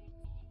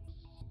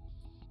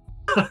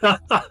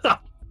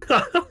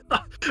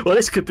 Well,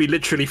 this could be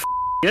literally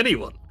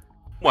anyone.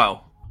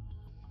 Well,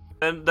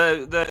 and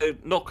they're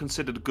not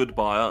considered good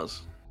by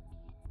us.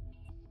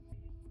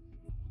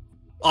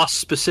 Us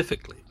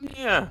specifically.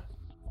 Yeah.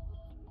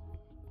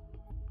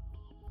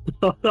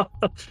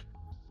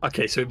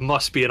 Okay, so it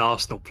must be an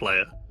Arsenal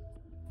player.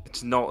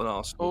 It's not an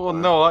Arsenal. Oh,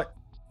 player. no.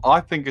 I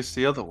think it's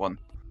the other one.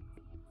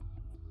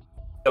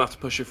 You'll have to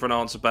push it for an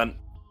answer, Ben.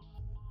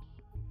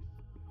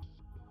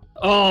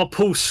 Oh,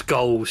 Paul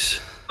Scholes.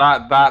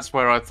 That's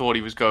where I thought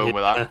he was going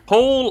with that.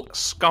 Paul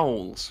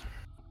Scholes.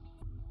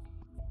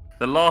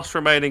 The last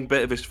remaining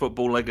bit of his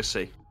football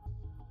legacy.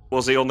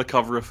 Was he on the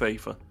cover of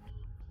FIFA?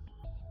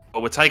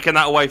 Well, we're taking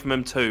that away from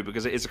him too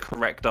because it is a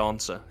correct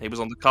answer. He was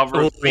on the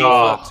cover of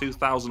FIFA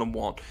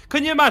 2001.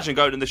 Can you imagine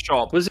going in the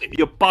shop? Was it?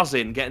 You're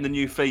buzzing, getting the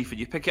new FIFA.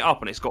 You pick it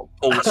up and it's got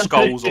Paul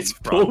Scholes on It's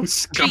the front. Paul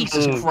Scholes.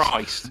 Jesus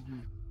Christ!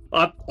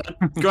 I'd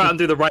go out and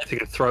do the right thing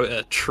and throw it at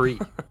a tree.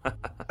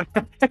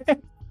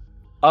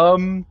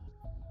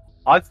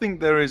 I think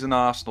there is an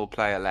Arsenal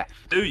player left.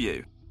 Do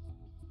you?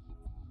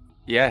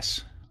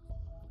 Yes.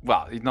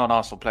 Well, he's not an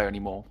Arsenal player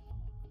anymore.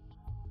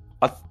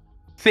 I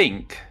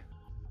think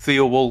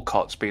Theo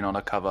Walcott's been on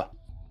a cover.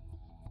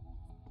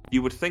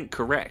 You would think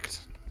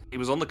correct. He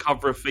was on the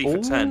cover of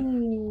FIFA 10.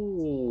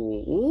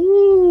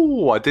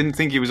 Ooh, I didn't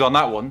think he was on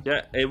that one.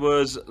 Yeah, it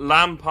was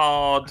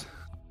Lampard,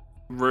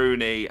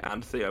 Rooney,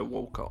 and Theo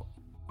Walcott,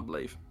 I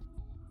believe.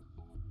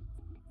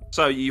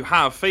 So you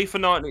have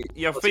FIFA 90.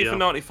 You have FIFA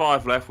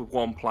 95 left with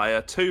one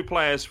player, 2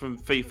 players from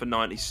FIFA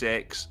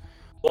 96,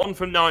 1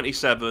 from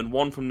 97,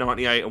 1 from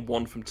 98, and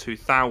 1 from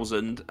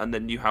 2000, and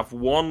then you have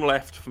 1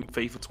 left from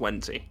FIFA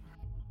 20.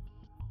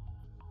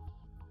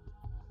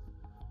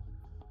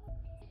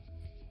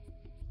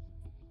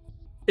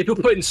 If you're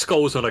putting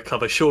Scholes on a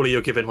cover, surely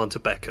you're giving one to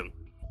Beckham.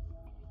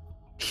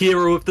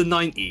 Hero of the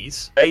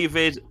 90s.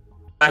 David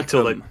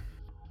Beckham.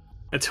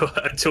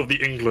 Until the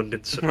England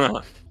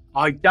incident.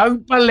 I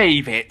don't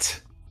believe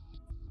it.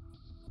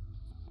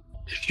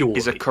 Surely.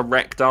 Is a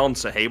correct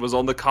answer. He was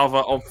on the cover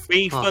of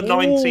FIFA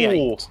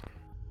 98.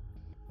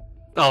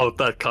 Oh,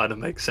 that kind of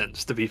makes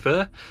sense, to be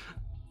fair.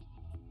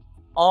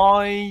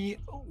 I'm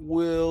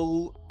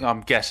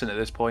guessing at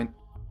this point.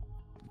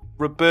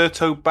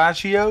 Roberto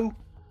Baggio?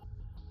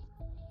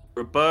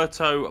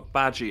 Roberto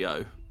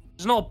Baggio.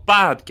 It's not a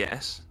bad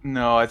guess,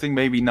 No, I think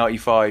maybe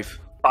 95.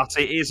 but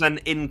it is an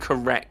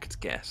incorrect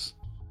guess.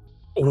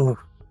 Ooh.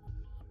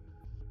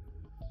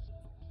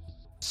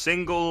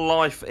 Single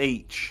life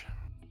each.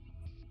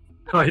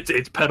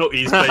 It's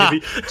penalties,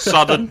 baby.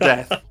 Sudden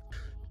death.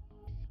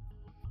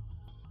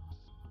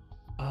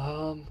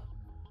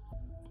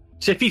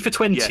 Say FIFA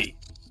 20. Yes.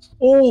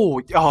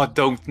 Oh,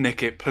 don't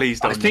nick it. Please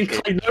don't I think nick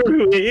it. I know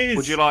who it is.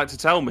 Would you like to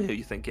tell me who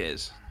you think it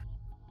is?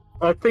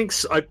 I think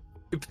so.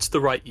 If it's the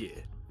right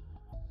year.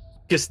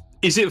 Because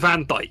is it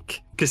Van Dijk?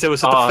 Because there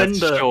was a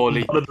defender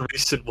surely. in one of the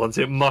recent ones.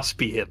 It must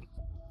be him.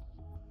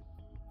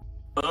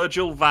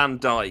 Virgil van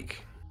Dijk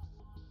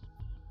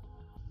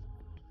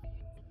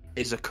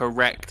is a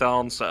correct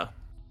answer.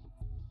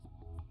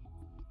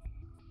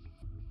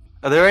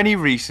 Are there any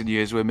recent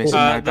years we're missing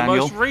now, The Daniel?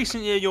 most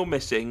recent year you're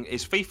missing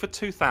is FIFA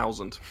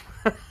 2000.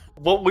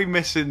 What are we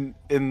missing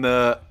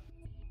what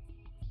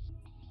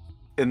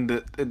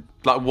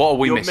are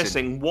we You're missing?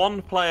 missing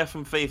 1 player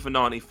from FIFA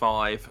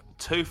 95,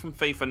 2 from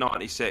FIFA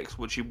 96,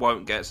 which you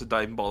won't get, so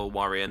don't bother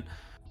worrying.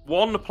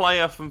 1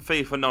 player from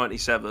FIFA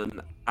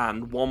 97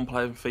 and 1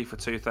 player from FIFA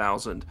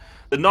 2000.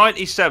 The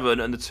 97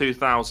 and the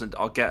 2000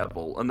 are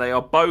gettable, and they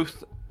are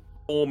both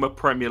former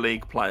Premier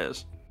League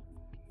players.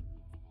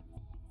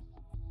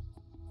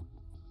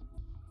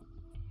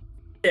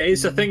 Yeah,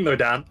 it's the thing though,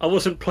 Dan. I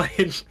wasn't playing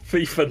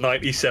FIFA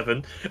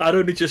 97. I'd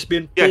only just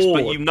been bored. Yes,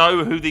 but you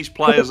know who these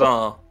players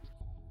are.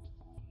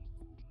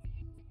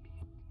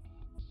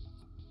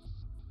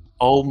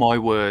 Oh my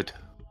word.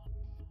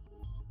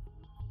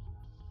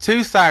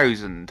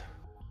 2000.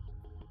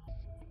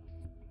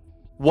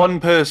 One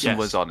person Yes.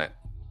 was on it.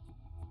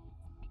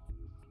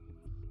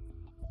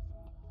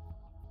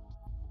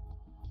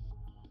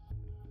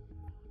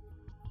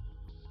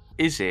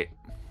 Is it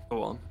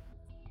Go on.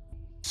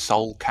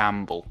 Sol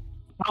Campbell?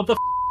 How the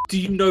do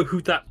you know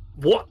who that...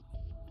 What?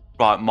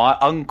 Right, my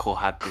uncle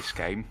had this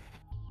game.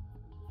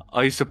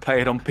 I used to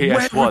play it on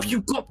PS1. Where have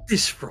you got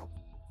this from?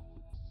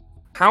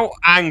 How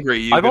angry are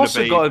you I've going to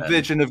also be? got a then?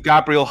 vision of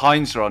Gabriel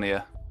Heinzer on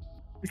here.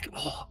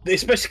 Oh,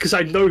 especially because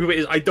I know who it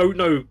is. I don't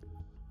know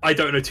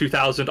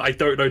 2000. I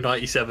don't know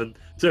 97.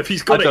 So if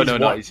he's I got it, don't he's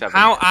know won. 97.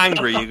 How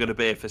angry are you going to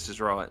be if this is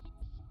right?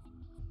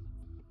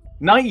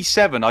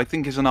 97, I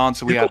think, is an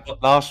answer we had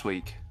last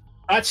week.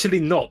 Actually,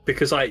 not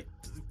because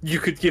you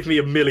could give me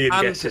a million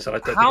And guesses. And I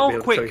don't how think I'll be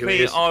able to tell you who it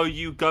quickly is. are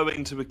you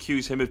going to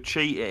accuse him of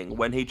cheating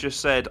when he just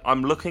said,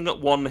 "I'm looking at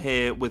one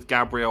here with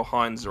Gabriel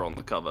Heinzer on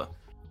the cover"?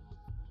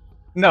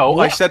 No, I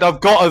What? said I've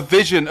got a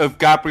vision of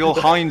Gabriel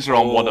Heinzer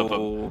on one of them.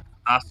 Oh,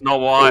 that's not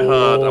what I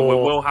heard, and we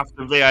will have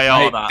to VAR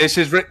Mate, that. this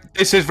is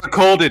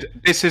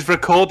recorded. This is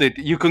recorded.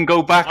 You can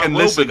go back I and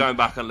will listen. be going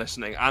back and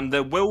listening, and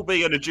there will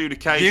be an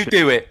adjudication. You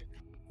do it.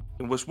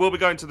 Which will be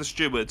going to the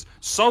stewards.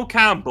 Sol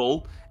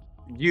Campbell.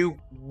 You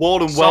more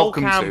than Sol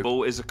welcome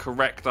Campbell is a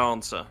correct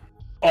answer.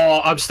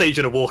 Oh, I'm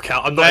staging a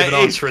walkout. I'm not even There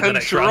is answering the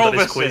next round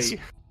of this quiz.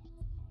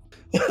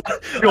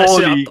 controversy.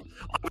 Surely.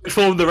 I've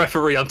informed the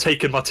referee. I'm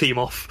taking my team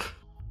off.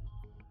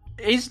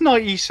 to. Is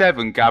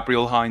 97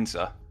 Gabriel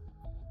Heinzer?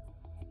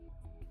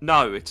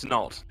 No, it's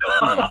not.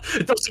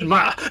 It doesn't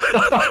matter.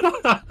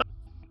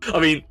 I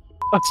mean,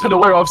 I don't know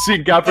where I've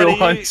seen Gabriel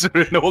Ben, are you- Heinzer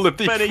in all of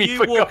these. Ben, are you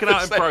FIFA walking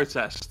out in conversations.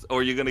 protest, or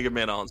are you going to give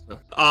me an answer?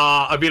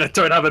 I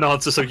don't have an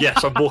answer, so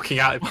yes, I'm walking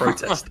out in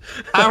protest.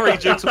 Harry,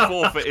 due to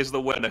forfeit, is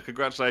the winner.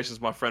 Congratulations,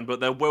 my friend,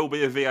 but there will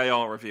be a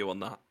VAR review on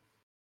that.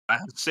 I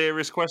have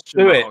serious question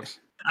Do it. marks.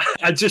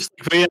 And just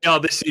VAR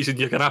this season,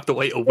 you're gonna have to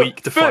wait a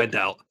week to find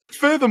out.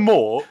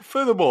 Furthermore,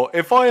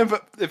 if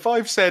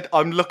I've said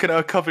I'm looking at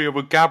a cover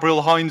with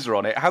Gabriel Heinzer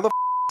on it, how the f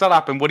does that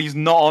happen when he's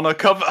not on a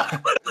cover?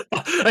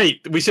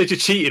 Hey, we said you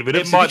cheated. We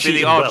never It said you might be the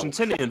cheated well.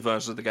 Argentinian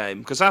version of the game,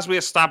 because as we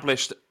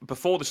established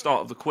before the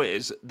start of the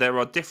quiz, there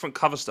are different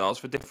cover styles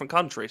for different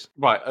countries.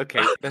 Right,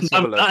 okay, let's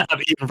have a I look. have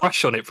Ian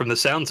Rush on it from the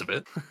sounds of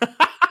it.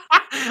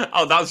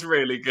 Oh, that's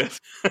really good.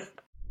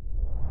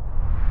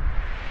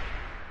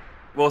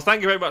 Well,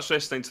 thank you very much for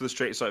listening to the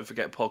Streets Don't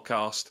Forget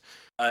podcast.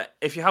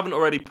 If you haven't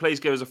already, please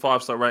give us a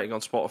 5-star rating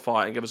on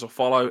Spotify and give us a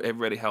follow. It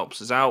really helps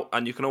us out.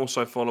 And you can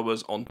also follow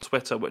us on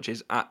Twitter, which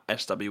is at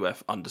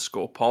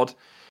SWF_pod.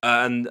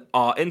 And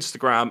our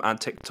Instagram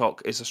and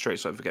TikTok is the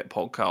Streets Don't Forget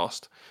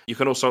podcast. You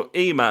can also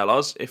email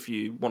us if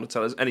you want to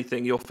tell us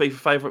anything, your FIFA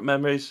favourite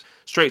memories,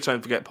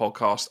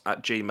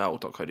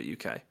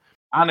 streetsdon'tforgetpodcast@gmail.co.uk.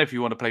 And if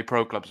you want to play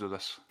pro clubs with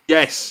us.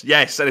 Yes.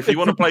 And if you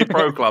want to play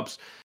pro clubs,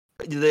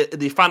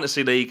 the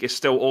Fantasy League is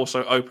still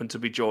also open to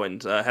be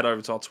joined. Head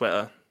over to our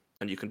Twitter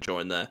and you can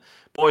join there.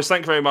 Boys,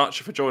 thank you very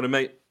much for joining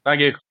me.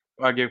 Thank you.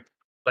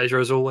 Pleasure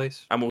as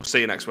always. And we'll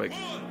see you next week.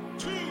 1,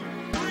 2, 3,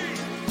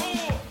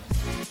 4.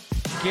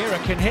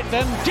 Gira can hit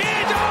them. Did!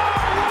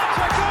 Oh,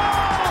 what a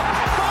goal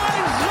by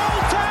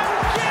Zoltan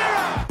Gira!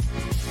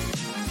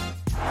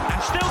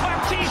 And still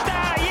Baptista,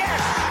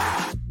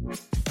 yes!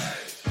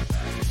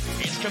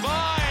 It's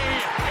Kavai!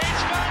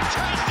 It's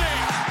fantastic!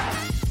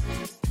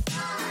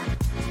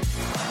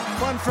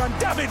 One from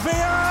David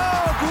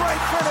Villa. Oh,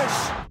 great finish.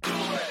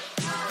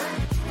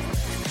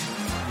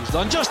 He's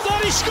done just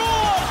that, he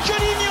scored!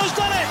 Juninho's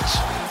done it!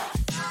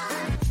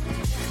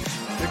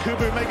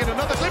 Yakubu making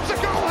another glimpse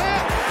of goal here.